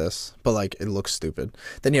strictly for this, but like it looks stupid.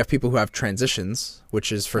 Then you have people who have transitions,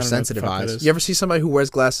 which is for I don't know what the sensitive fuck that eyes. is. You ever see somebody who wears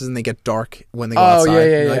glasses and they get dark when they go Oh, outside? yeah, yeah,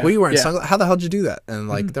 You're like, yeah. what are you wearing? Yeah. Sunglasses? How the hell did you do that? And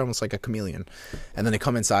like they're almost like a chameleon, and then they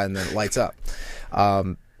come inside and then it lights up,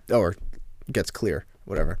 or gets clear,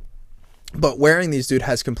 whatever. But wearing these, dude,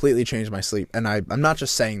 has completely changed my sleep, and I'm not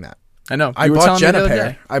just saying that. I know. I You were bought telling me the other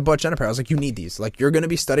Jenipair. day. I bought Jenipair. I was like, you need these. Like, you're going to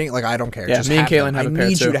be studying. Like, I don't care. Yeah, Just me and have them. Kaylin have I a pair,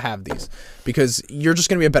 need you too. to have these because you're just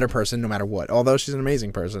going to be a better person no matter what. Although she's an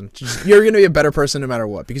amazing person, you're going to be a better person no matter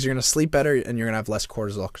what because you're going to sleep better and you're going to have less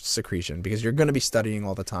cortisol secretion because you're going to be studying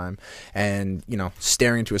all the time, and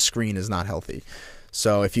staring into a screen is not healthy.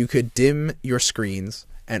 So if you could dim your screens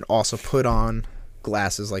and also put on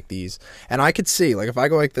glasses like these, and I could see, like, if I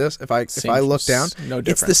go like this, if I look down, no it's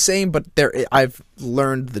the difference. same, but I've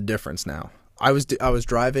learned the difference now. I was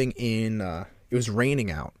driving in it was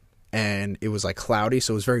raining out and it was like cloudy,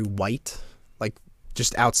 so it was very white, like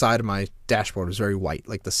just outside of my dashboard was very white,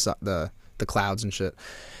 like the clouds and shit.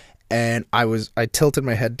 And I tilted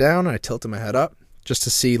my head down and I tilted my head up just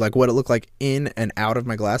to see like what it looked like in and out of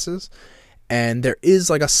my glasses, and there is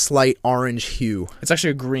like a slight orange hue. It's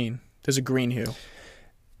actually a green. There's a green hue.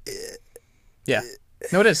 Yeah.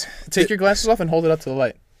 No, it is. Take your glasses off and hold it up to the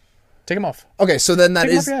light. Take them off. Okay, so then that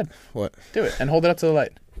Take 'em is off your head. what? Do it and hold it up to the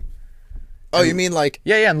light. Oh, you mean like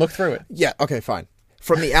Yeah, and look through it. yeah? Okay, fine.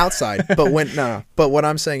 From the outside, but but what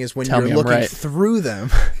I'm saying is when Tell you're me I'm looking right. through them,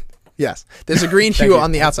 yes, there's a green Thank hue you.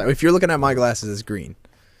 on the outside. If you're looking at my glasses, it's green.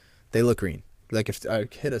 They look green. Like if I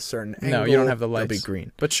hit a certain angle, No, you don't have the they'll lights. be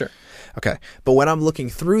green. But sure. Okay, but when I'm looking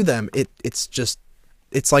through them,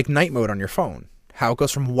 it's like night mode on your phone. How it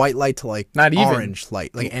goes from white light to like Not even. orange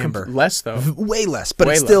light, like amber. Less though. Way less, but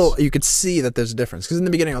Way it's still less. you could see that there's a difference. Because in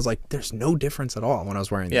the beginning, I was like, "There's no difference at all" when I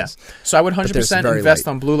was wearing Yeah. these. So I would there's 100% very invest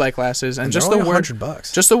light. on blue light glasses, and And just they're the only word,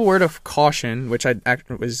 $100. just a word of caution, which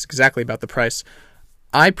was exactly about the price.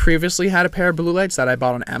 I previously had a pair of blue lights that I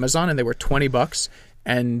bought on Amazon, and they were $20,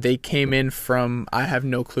 and they came in from I have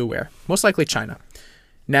no clue where, most likely China.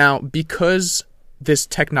 Now, because this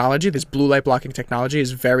technology, this blue light blocking technology,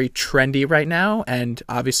 is very trendy right now, and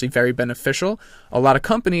obviously very beneficial, a lot of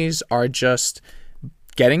companies are just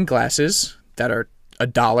getting glasses that are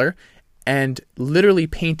 $1 and literally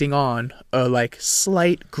painting on a like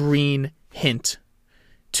slight green hint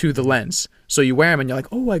to the lens. So you wear them and you're like,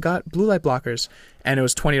 oh, I got blue light blockers, and it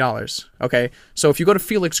was $20. Okay, so if you go to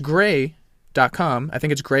felixgray.com, I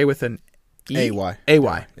think it's gray with an AY.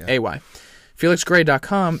 AY.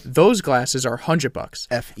 felixgray.com, those glasses are $100.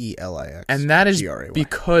 FELIX. And that is GRAY.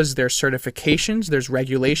 because there's certifications, there's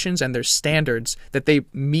regulations, and there's standards that they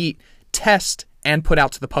meet, test, and put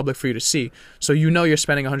out to the public for you to see. So you know you're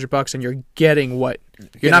spending $100 and you're getting what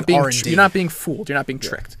you're not being R&D. you're not being fooled, you're not being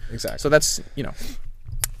tricked. Exactly. So that's,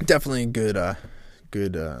 Definitely good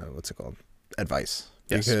what's it called, advice.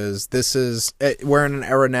 Yes. Because we're in an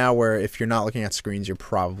era now where if you're not looking at screens, you're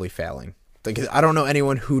probably failing. Like, I don't know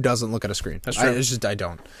anyone who doesn't look at a screen. That's true. I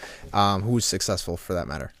don't. Who's successful for that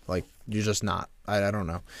matter? Like, you're just not. I don't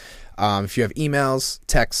know. If you have emails,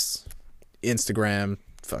 texts, Instagram,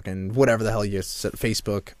 fucking whatever the hell you set,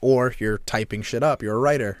 Facebook, or you're typing shit up, you're a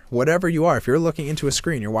writer, whatever you are, if you're looking into a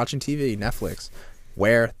screen, you're watching TV, Netflix,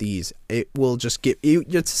 wear these. It will just give you,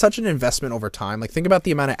 it's such an investment over time. Like, think about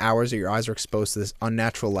the amount of hours that your eyes are exposed to this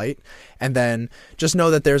unnatural light, and then just know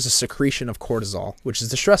that there's a secretion of cortisol, which is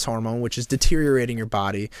the stress hormone, which is deteriorating your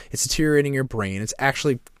body, it's deteriorating your brain, it's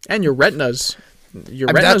actually, and your retinas are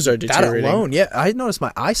deteriorating. That alone, yeah, I noticed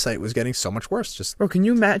my eyesight was getting so much worse. Just, bro, can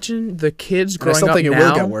you imagine the kids I growing still up think it now?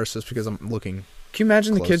 will get worse just because I'm looking. Can you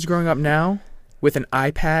imagine close. the kids growing up now with an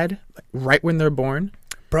iPad right when they're born?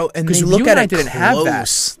 Bro, and Because they look you at and I it didn't close. have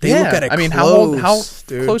that. They look at it I mean, close, how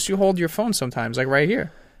dude. close you hold your phone sometimes, like right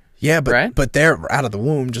here. Yeah, but right? but they're out of the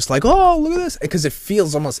womb, just like, oh, look at this, because it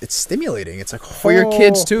feels almost, it's stimulating. It's like, For your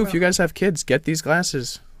kids too, if you guys have kids, get these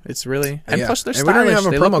glasses. It's really, and yeah. plus they're And we don't stylish. even have a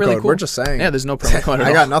They look promo really code. cool. We're just saying. Yeah, there's no promo code at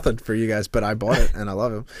all. I got nothing for you guys, but I bought it and I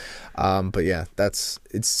love it. But yeah, it's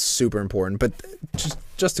super important. But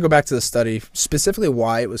just to go back to the study, specifically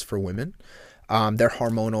why it was for women, their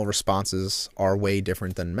hormonal responses are way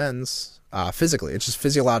different than men's. Physically, it's just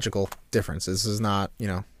physiological differences. This is not,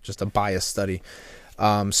 just a biased study.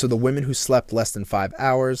 So the women who slept less than 5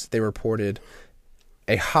 hours, they reported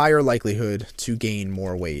a higher likelihood to gain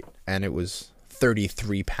more weight, and it was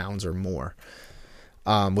 33 pounds or more,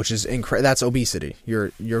 which is that's obesity.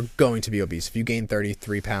 You're going to be obese. If you gain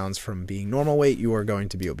 33 pounds from being normal weight, you are going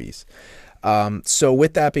to be obese. So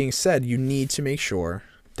with that being said, you need to make sure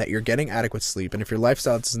that you're getting adequate sleep, and if your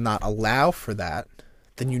lifestyle does not allow for that,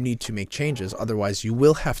 then you need to make changes. Otherwise, you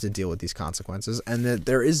will have to deal with these consequences, and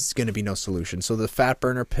there is going to be no solution. So the fat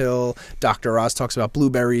burner pill, Dr. Oz talks about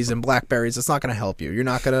blueberries and blackberries. It's not going to help you. You're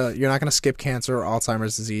not gonna skip cancer, or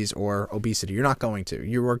Alzheimer's disease, or obesity. You're not going to.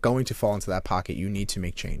 You are going to fall into that pocket. You need to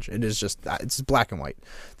make change. It is just, it's black and white.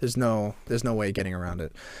 There's no way getting around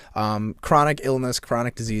it. Chronic illness,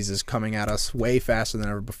 chronic disease is coming at us way faster than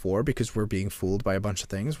ever before because we're being fooled by a bunch of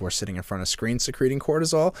things. We're sitting in front of screens secreting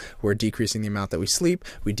cortisol. We're decreasing the amount that we sleep.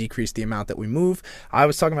 We decrease the amount that we move. I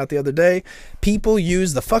was talking about the other day, people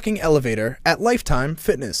use the fucking elevator at Lifetime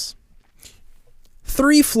Fitness.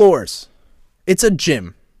 3 floors. It's a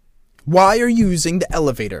gym. Why are you using the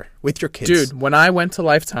elevator with your kids? Dude, when I went to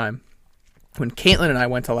Lifetime, when Caitlin and I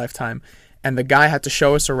went to Lifetime, and the guy had to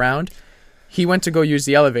show us around, he went to go use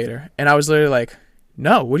the elevator, and I was literally like,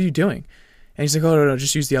 no, what are you doing? And he's like, oh, no,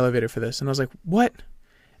 just use the elevator for this. And I was like, what?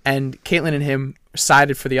 And Caitlin and him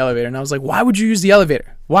sided for the elevator, and I was like, why would you use the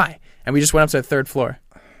elevator? Why? And we just went up to the 3rd floor,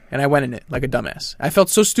 and I went in it like a dumbass. I felt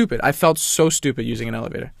so stupid. Using an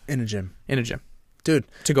elevator. In a gym. Dude.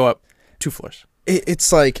 To go up 2 floors.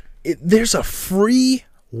 It's like, there's a free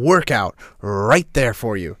workout right there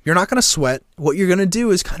for you. You're not going to sweat. What you're going to do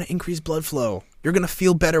is kind of increase blood flow. You're going to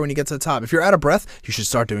feel better when you get to the top. If you're out of breath, you should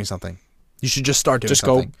start doing something. You should just start doing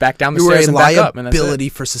something. Just go back down the stairs and back up. You're a liability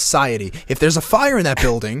for society. If there's a fire in that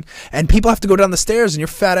building and people have to go down the stairs and your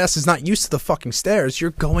fat ass is not used to the fucking stairs, you're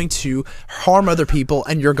going to harm other people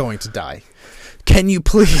and you're going to die. Can you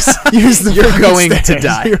please use the You're going stairs? to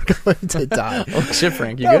die. You're going to die. Oh, shit,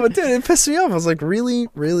 Frank. You No, good? but dude, it pissed me off. I was like, really?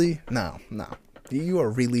 No. You are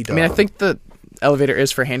really dumb. I mean, I think the elevator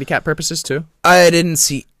is for handicap purposes, too. I didn't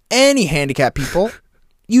see any handicapped people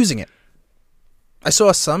using it. I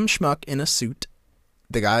saw some schmuck in a suit,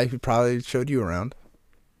 the guy who probably showed you around,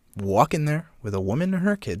 walk in there with a woman and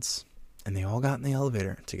her kids, and they all got in the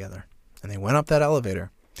elevator together. And they went up that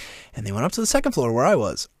elevator, and they went up to the 2nd floor where I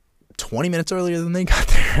was 20 minutes earlier than they got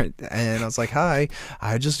there. And I was like, hi,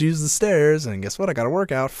 I just used the stairs, and guess what? I got a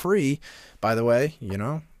workout free. By the way, you're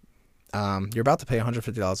about to pay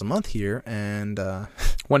 $150 a month here, and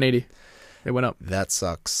 180. It went up. that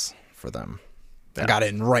sucks for them. Yeah. I got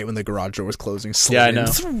in right when the garage door was closing. Yeah, I know.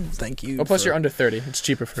 Thank you. Well, plus you're under 30. It's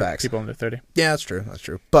cheaper for Facts. people under 30. Yeah, that's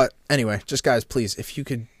true. But anyway, just guys, please, if you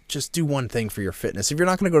could just do one thing for your fitness. If you're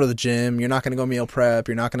not going to go to the gym, you're not going to go meal prep,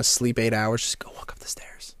 you're not going to sleep 8 hours, just go walk up the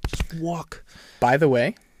stairs. Just walk. By the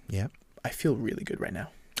way, Yeah. I feel really good right now.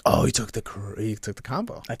 Oh, you took the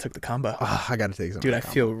combo. I took the combo. Oh, I got to take some. Dude, of I the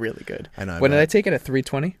combo. feel really good. I know. When did I take it? At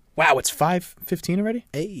 3:20? Wow, it's 5:15 already?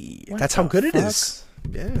 Hey, What that's how the good it fuck? is.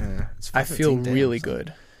 Yeah. It's I feel 5:15, really damn, son.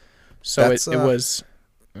 good. So That's, it was...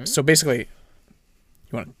 Hmm? So basically...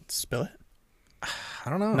 You want to spill it? I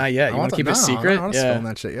don't know. Not yet. I You want wanna keep it no, secret? I don't want to Yeah. spill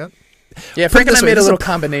that shit yet. Yeah, Put it Frank and I this way, made a this is little It's a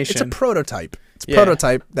combination. prototype. It's a Yeah.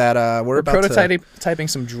 prototype that we're about to... Prototyping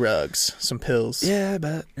some drugs, some pills. Yeah,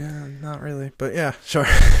 but not really. But yeah, sure.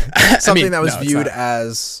 Something that was no, it's viewed not.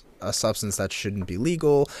 as a substance that shouldn't be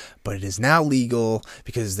legal, but it is now legal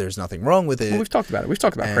because there's nothing wrong with it. Well, we've talked about it. We've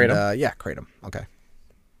talked about And, kratom. yeah, kratom. Okay.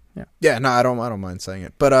 Yeah. Yeah. No, I don't mind saying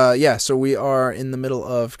it. But yeah, so we are in the middle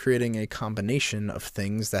of creating a combination of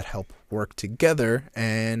things that help work together,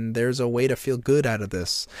 and there's a way to feel good out of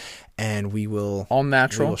this, and we will All we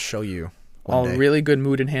natural. will show you. One All day. really good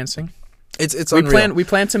mood enhancing. It's We unreal.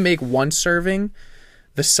 plan to make one serving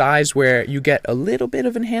the size where you get a little bit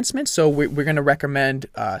of enhancement. So we're going to recommend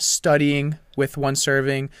studying with one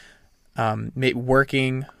serving,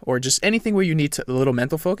 working, or just anything where you need a little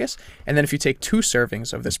mental focus. And then if you take 2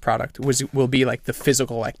 servings of this product, will be like the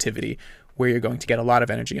physical activity where you're going to get a lot of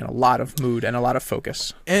energy and a lot of mood and a lot of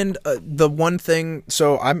focus. And the one thing,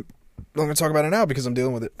 so I'm going to talk about it now because I'm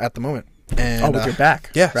dealing with it at the moment. And, with your back.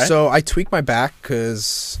 Yeah, right? so I tweak my back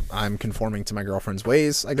because I'm conforming to my girlfriend's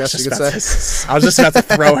ways, I guess you could say. I was just about to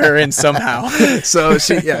throw her in somehow. So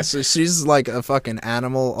she's like a fucking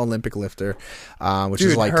animal Olympic lifter, which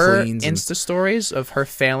Dude, is like her cleans and Insta stories of her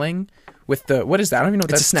failing with the, what is that? I don't even know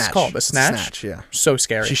what it's a that's snatch. called. A It's snatch? yeah. So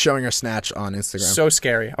scary. She's showing her snatch on Instagram. So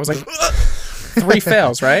scary. I was like, 3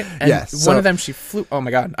 fails, right? And Yeah, so- one of them she flew. Oh my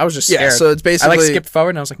god, I was just Yeah, scared. so it's basically- I like skipped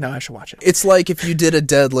forward and I was like, no, I should watch it. It's like if you did a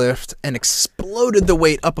deadlift and exploded the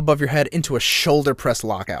weight up above your head into a shoulder press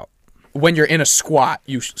lockout. When you're in a squat,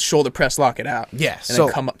 you shoulder press lock it out. Yeah, and so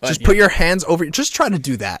then come up. just put your hands over. Just try to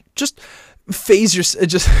do that. Just phase your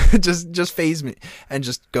just phase me and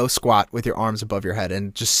just go squat with your arms above your head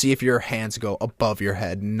and just see if your hands go above your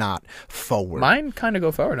head, not forward. Mine kind of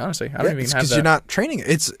go forward. Honestly, I don't even have because that. you're not training it.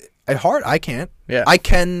 It's hard. I can't. Yeah. I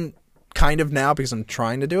can kind of now because I'm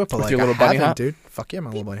trying to do it, but With like your little I bunny haven't, hop? dude. Fuck yeah, my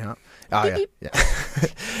little bunny hop. Oh yeah.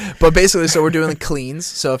 But basically, so we're doing the cleans.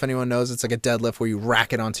 So if anyone knows, it's like a deadlift where you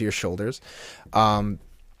rack it onto your shoulders, onto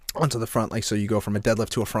the front, like so you go from a deadlift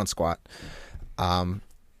to a front squat.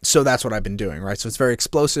 So that's what I've been doing, right? So it's very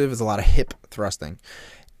explosive. It's a lot of hip thrusting.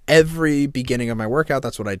 Every beginning of my workout,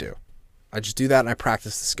 that's what I do. I just do that and I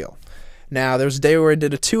practice the skill. Now, there was a day where I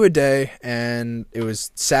did a 2 a day, and it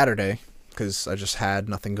was Saturday because I just had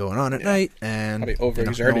nothing going on at night, and Probably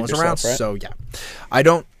overexerted no one was yourself, around. right? So yeah, I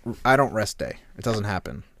don't rest day. It doesn't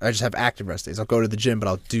happen. I just have active rest days. I'll go to the gym, but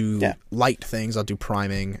I'll do light things. I'll do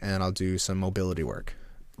priming, and I'll do some mobility work,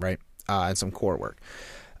 right, and some core work.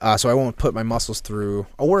 So I won't put my muscles through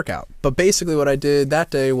a workout. But basically, what I did that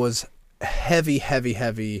day was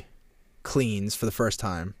heavy cleans for the first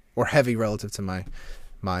time, or heavy relative to my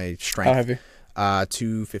strength. How heavy?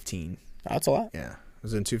 215. That's a lot. Yeah, I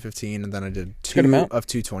was doing 215, and then I did Good 2 amount. of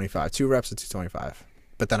 225, 2 reps of 225.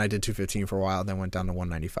 But then I did 215 for a while, then went down to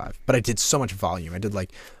 195. But I did so much volume. I did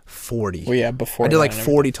like 40. Well, yeah, before I did like that and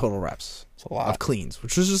 40 total reps It's a lot. of cleans,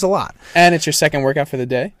 which was just a lot. And it's your second workout for the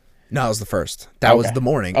day? No, it was the first. That was Okay. the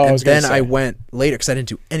morning. Oh, I and was gonna then I say. went later because I didn't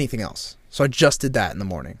do anything else. So I just did that in the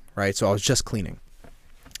morning, right? So I was just cleaning.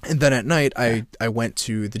 And then at night, I went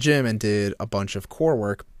to the gym and did a bunch of core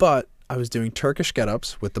work, but I was doing Turkish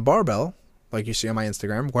get-ups with the barbell, like you see on my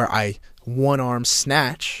Instagram, where I one-arm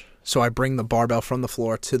snatch. So I bring the barbell from the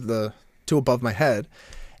floor to above my head.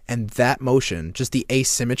 And that motion, just the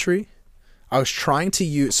asymmetry, I was trying to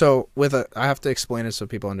use... So I have to explain it so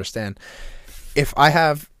people understand. If I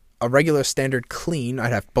have a regular standard clean,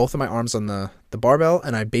 I'd have both of my arms on the barbell,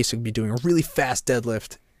 and I'd basically be doing a really fast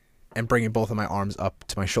deadlift and bringing both of my arms up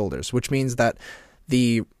to my shoulders, which means that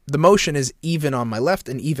the motion is even on my left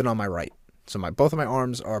and even on my right. So both of my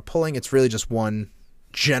arms are pulling. It's really just one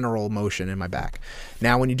general motion in my back.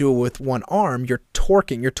 Now, when you do it with one arm, you're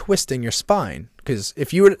torquing, you're twisting your spine. Because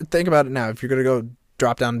if you were to think about it now, if you're going to go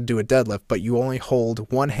drop down and do a deadlift, but you only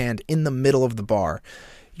hold one hand in the middle of the bar,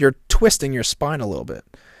 you're twisting your spine a little bit.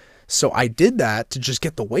 So I did that to just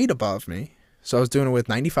get the weight above me. So I was doing it with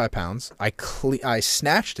 95 pounds. I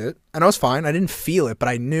snatched it, and I was fine. I didn't feel it, but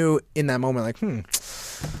I knew in that moment, like,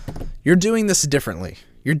 you're doing this differently.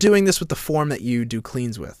 You're doing this with the form that you do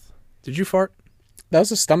cleans with. Did you fart? That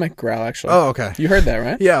was a stomach growl, actually. Oh, okay. You heard that,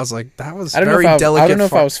 right? Yeah, I was like, that was I don't very know if delicate. I don't know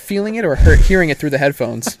if I was feeling it or hearing it through the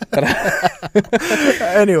headphones. But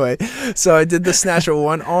Anyway, so I did the snatch with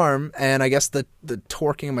one arm, and I guess the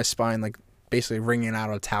torquing of my spine, like basically wringing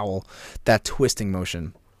out a towel, that twisting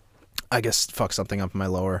motion, I guess fucked something up in my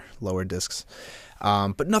lower discs.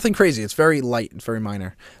 But nothing crazy. It's very light. It's very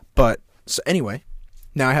minor. But so anyway,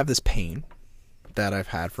 now I have this pain that I've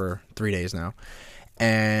had for 3 days now,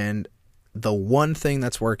 and the one thing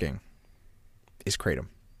that's working is Kratom.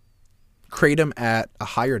 Kratom at a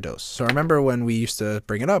higher dose. So remember when we used to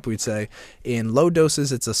bring it up, we'd say in low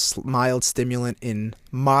doses it's a mild stimulant. In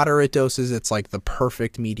moderate doses it's like the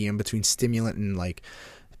perfect medium between stimulant and like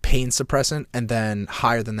pain suppressant, and then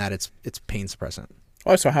higher than that it's pain suppressant.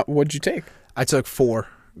 oh, so what'd you take? I took 4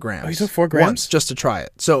 grams. Oh, you took 4 grams? Once, just to try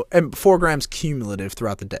it. So, and 4 grams cumulative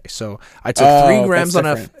throughout the day. So I took 3 grams that's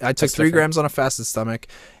on different. I took That's 3 different. grams on a fasted stomach,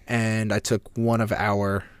 and I took one of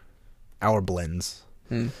our blends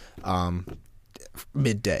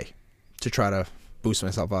midday to try to boost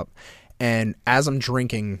myself up. And as I'm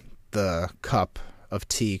drinking the cup of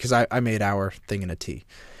tea, because I made our thing in a tea,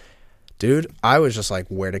 dude, I was just like,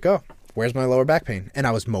 where'd it go? Where's my lower back pain? And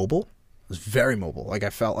I was mobile. I was very mobile. Like I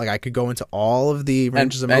felt like I could go into all of the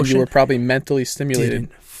ranges of motion. And you were probably mentally stimulated.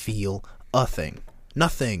 Didn't feel a thing.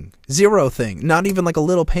 Nothing. Zero thing. Not even like a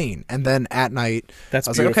little pain. And then at night, That's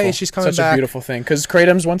I was beautiful. like, okay, she's coming Such back. a beautiful thing. Because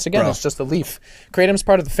Kratom's, once again, Bro. it's just a leaf. Kratom's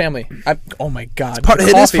part of the family. Oh my God. It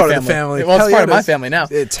is coffee part of the family. Well, Hell it's yeah, part of it my is. family now.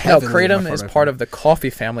 It's no, heavenly Kratom part is of my part family. of the coffee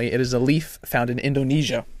family. It is a leaf found in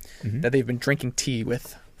Indonesia that they've been drinking tea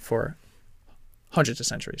with for hundreds of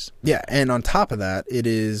centuries. Yeah, and on top of that, it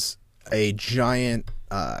is a giant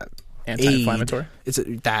Anti-inflammatory.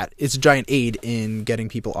 aid. It's a giant aid in getting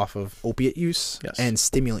people off of opiate use Yes. and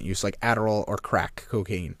stimulant use like Adderall or crack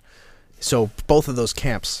cocaine. So both of those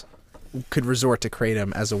camps could resort to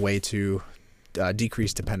Kratom as a way to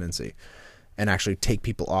decrease dependency and actually take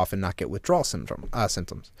people off and not get withdrawal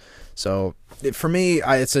symptoms. So for me,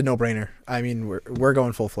 it's a no-brainer. I mean, we're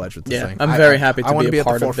going full-fledged with this Yeah, thing. I'm very happy to I wanna be a at the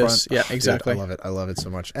part of forefront. this. Yeah, Dude, exactly. I love it. I love it so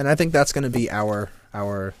much. And I think that's going to be our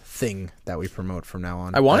thing that we promote from now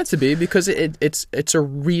on. I want it to be because it's a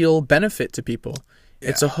real benefit to people.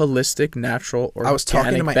 It's a holistic, natural, organic I was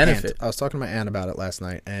talking to my benefit. aunt. I was talking to my aunt about it last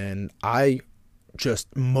night, and I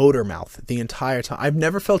just motor mouth the entire time. I've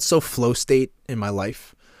never felt so flow state in my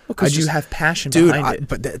life. Because you have passion Dude, behind it.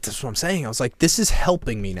 but that's what I'm saying. I was like, this is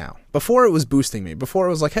helping me now. Before it was boosting me. Before it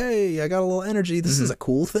was like, hey, I got a little energy. This is a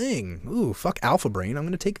cool thing. Ooh, fuck Alpha Brain. I'm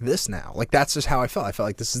going to take this now. Like, that's just how I felt. I felt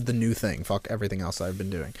like this is the new thing. Fuck everything else I've been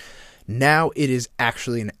doing. Now it is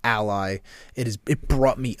actually an ally. It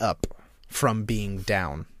brought me up from being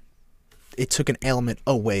down. It took an ailment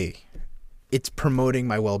away. It's promoting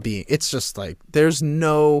my well-being. It's just like, there's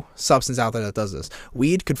no substance out there that does this.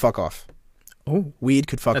 Weed could fuck off. Oh, Weed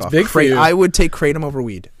could fuck That's off. big for you. I would take Kratom over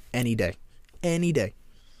weed any day. Any day.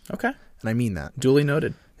 okay. And I mean that. Duly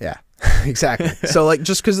noted. Yeah, exactly. So like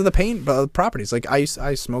just because of the pain properties, like I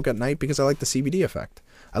smoke at night because I like the CBD effect.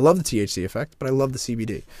 I love the THC effect, but I love the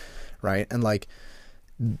CBD, right? And like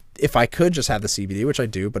if I could just have the CBD, which I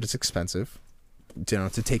do, but it's expensive, to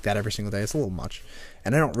take that every single day, it's a little much,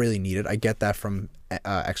 and I don't really need it. I get that from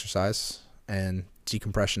exercise and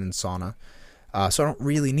decompression and sauna, so I don't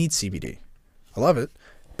really need CBD. I love it,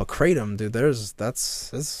 but Kratom, dude,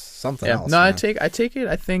 that's something Yeah. else. No, man. I take it.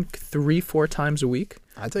 I think 3-4 times a week.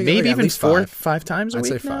 I take it, Maybe like, at even least 4-5 times a I'd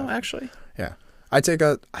say week now. 5. Actually, Yeah. I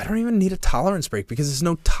don't even need a tolerance break because there's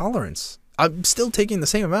no tolerance. I'm still taking the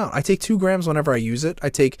same amount. I take 2 grams whenever I use it. I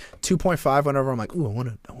take 2.5 whenever I'm like, ooh, I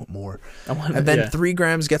want more. And then 3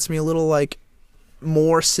 grams gets me a little like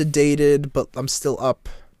more sedated, but I'm still up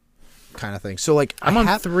kind of thing. So like I'm on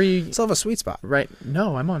 3 still have a sweet spot. right.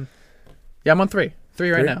 No, I'm on. Yeah, I'm on 3. 3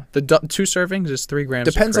 right 3? now. The 2 servings is 3 grams.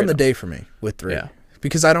 of Depends on the Kratom. day for me with 3. Yeah.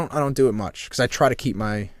 Because I don't do it much because I try to keep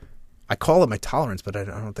I call it my tolerance, but I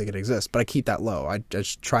don't think it exists. But I keep that low. I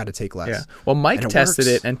just try to take less. Yeah. Well, Mike And it tested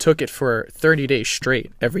works. it and took it for 30 days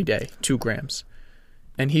straight every day, 2 grams.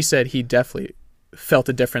 And he said he definitely felt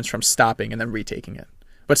a difference from stopping and then retaking it.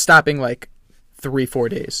 But stopping like 3-4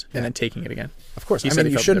 days and then taking it again. Of course. He I said mean,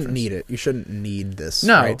 he you felt shouldn't difference. need it. You shouldn't need this.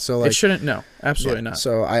 No, right? So like, it shouldn't. No, absolutely yeah, not.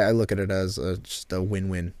 So I look at it as just a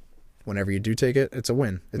win-win. Whenever you do take it, it's a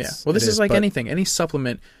win. Yeah. Well, this it is like but- anything. Any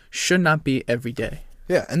supplement should not be every day.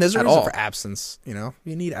 Yeah, and there's a at reason all. for absence. You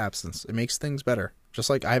need absence. It makes things better. Just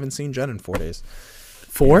like I haven't seen Jen in 4 days.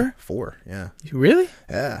 4? 4, yeah. Really?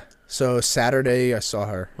 Yeah. So Saturday I saw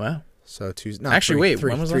her. Wow. So Tuesday. No, Actually, three,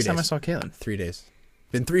 when was the 3 last time I days. saw Caitlin? 3 days.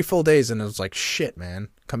 Been 3 full days, and it was like, shit, man,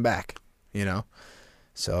 come back.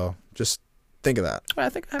 So just Think of that. Well, I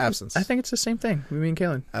think Absence. I think it's the same thing. Me and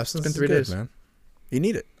Kaylin. Absence It's been 3 is good, days. man. You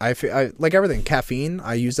need it. I like everything. Caffeine,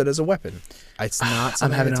 I use it as a weapon. It's not I'm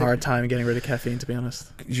something having I a take- hard time getting rid of caffeine, to be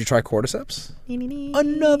honest. Did you try cordyceps?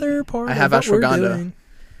 Another part I have of what we're ashwagandha. doing.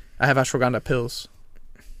 I have ashwagandha pills.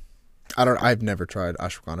 I've never tried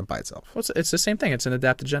ashwagandha by itself. It's the same thing. It's an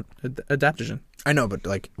adaptogen. I know, but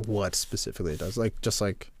like what specifically it does. Like just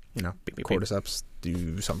like, you know, Beep, beep, beep. cordyceps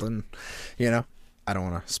do something, you know. I don't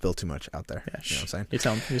want to spill too much out there. Yeah, You know what I'm saying? You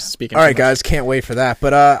tell him. You're speaking. All too right, much. guys, can't wait for that.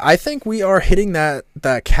 But I think we are hitting that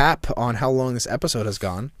cap on how long this episode has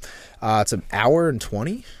gone. It's an hour and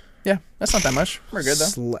 20. Yeah, that's not that much. We're good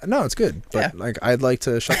though. No, it's good. But Yeah. like, I'd like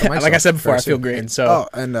to shut the mic. Like I said before, very I feel soon. great. And, So,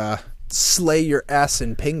 slay your ass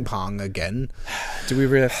in ping pong again. do we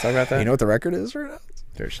really have to talk about that? You know what the record is right now?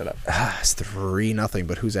 Dude, shut up. It's 3-0.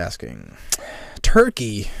 But who's asking?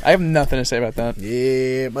 Turkey. I have nothing to say about that.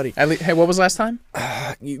 Yeah, buddy. Hey, what was last time?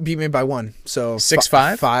 You beat me by 1. So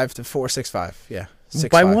 6-5? 5-4, 6-5 Yeah. 6-5.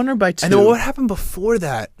 By 1 or by 2? And then what happened before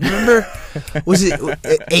that? Remember? Was it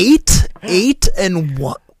 8 and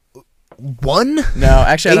 1? No,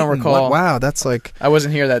 actually, I don't recall. Wow, that's like. I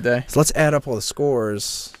wasn't here that day. So let's add up all the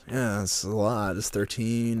scores. Yeah, that's a lot. It's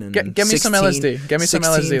 13 and Get me some 16 LSD. Get me some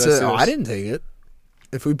 16 LSD. Let's to- do oh, this. I didn't take it.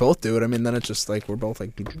 If we both do it, I mean, then it's just like we're both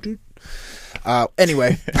like.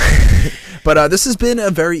 Anyway, but this has been a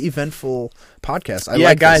very eventful podcast. I Yeah,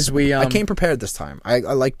 like guys, this. I came prepared this time. I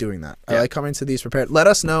like doing that. I Yeah. like coming to these prepared. Let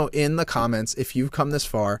us know in the comments if you've come this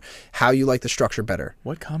far how you like the structure better.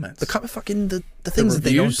 What comments? The things that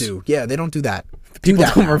they don't reviews? do. Yeah, they don't do that. People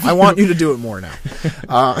that don't now. review. I want you to do it more now. The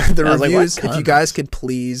I was like, what reviews, if you comments? guys could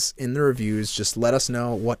please, in the reviews, just let us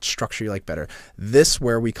know what structure you like better. This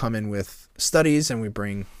where we come in with studies and we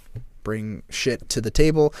bring shit to the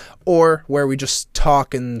table, or where we just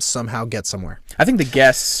talk and somehow get somewhere. I think the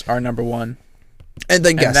guests are number 1. And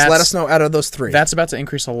then guess. that's- Let us know out of those 3. That's about to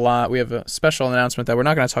increase a lot. We have a special announcement that we're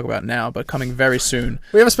not going to talk about now, but coming very soon.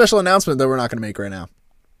 We have a special announcement that we're not going to make right now.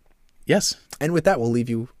 Yes. And with that, we'll leave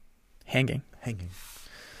you Hanging. hanging.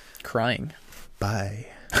 Crying. Bye.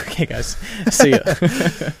 Okay, guys. See ya.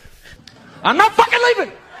 I'm not fucking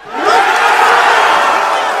leaving.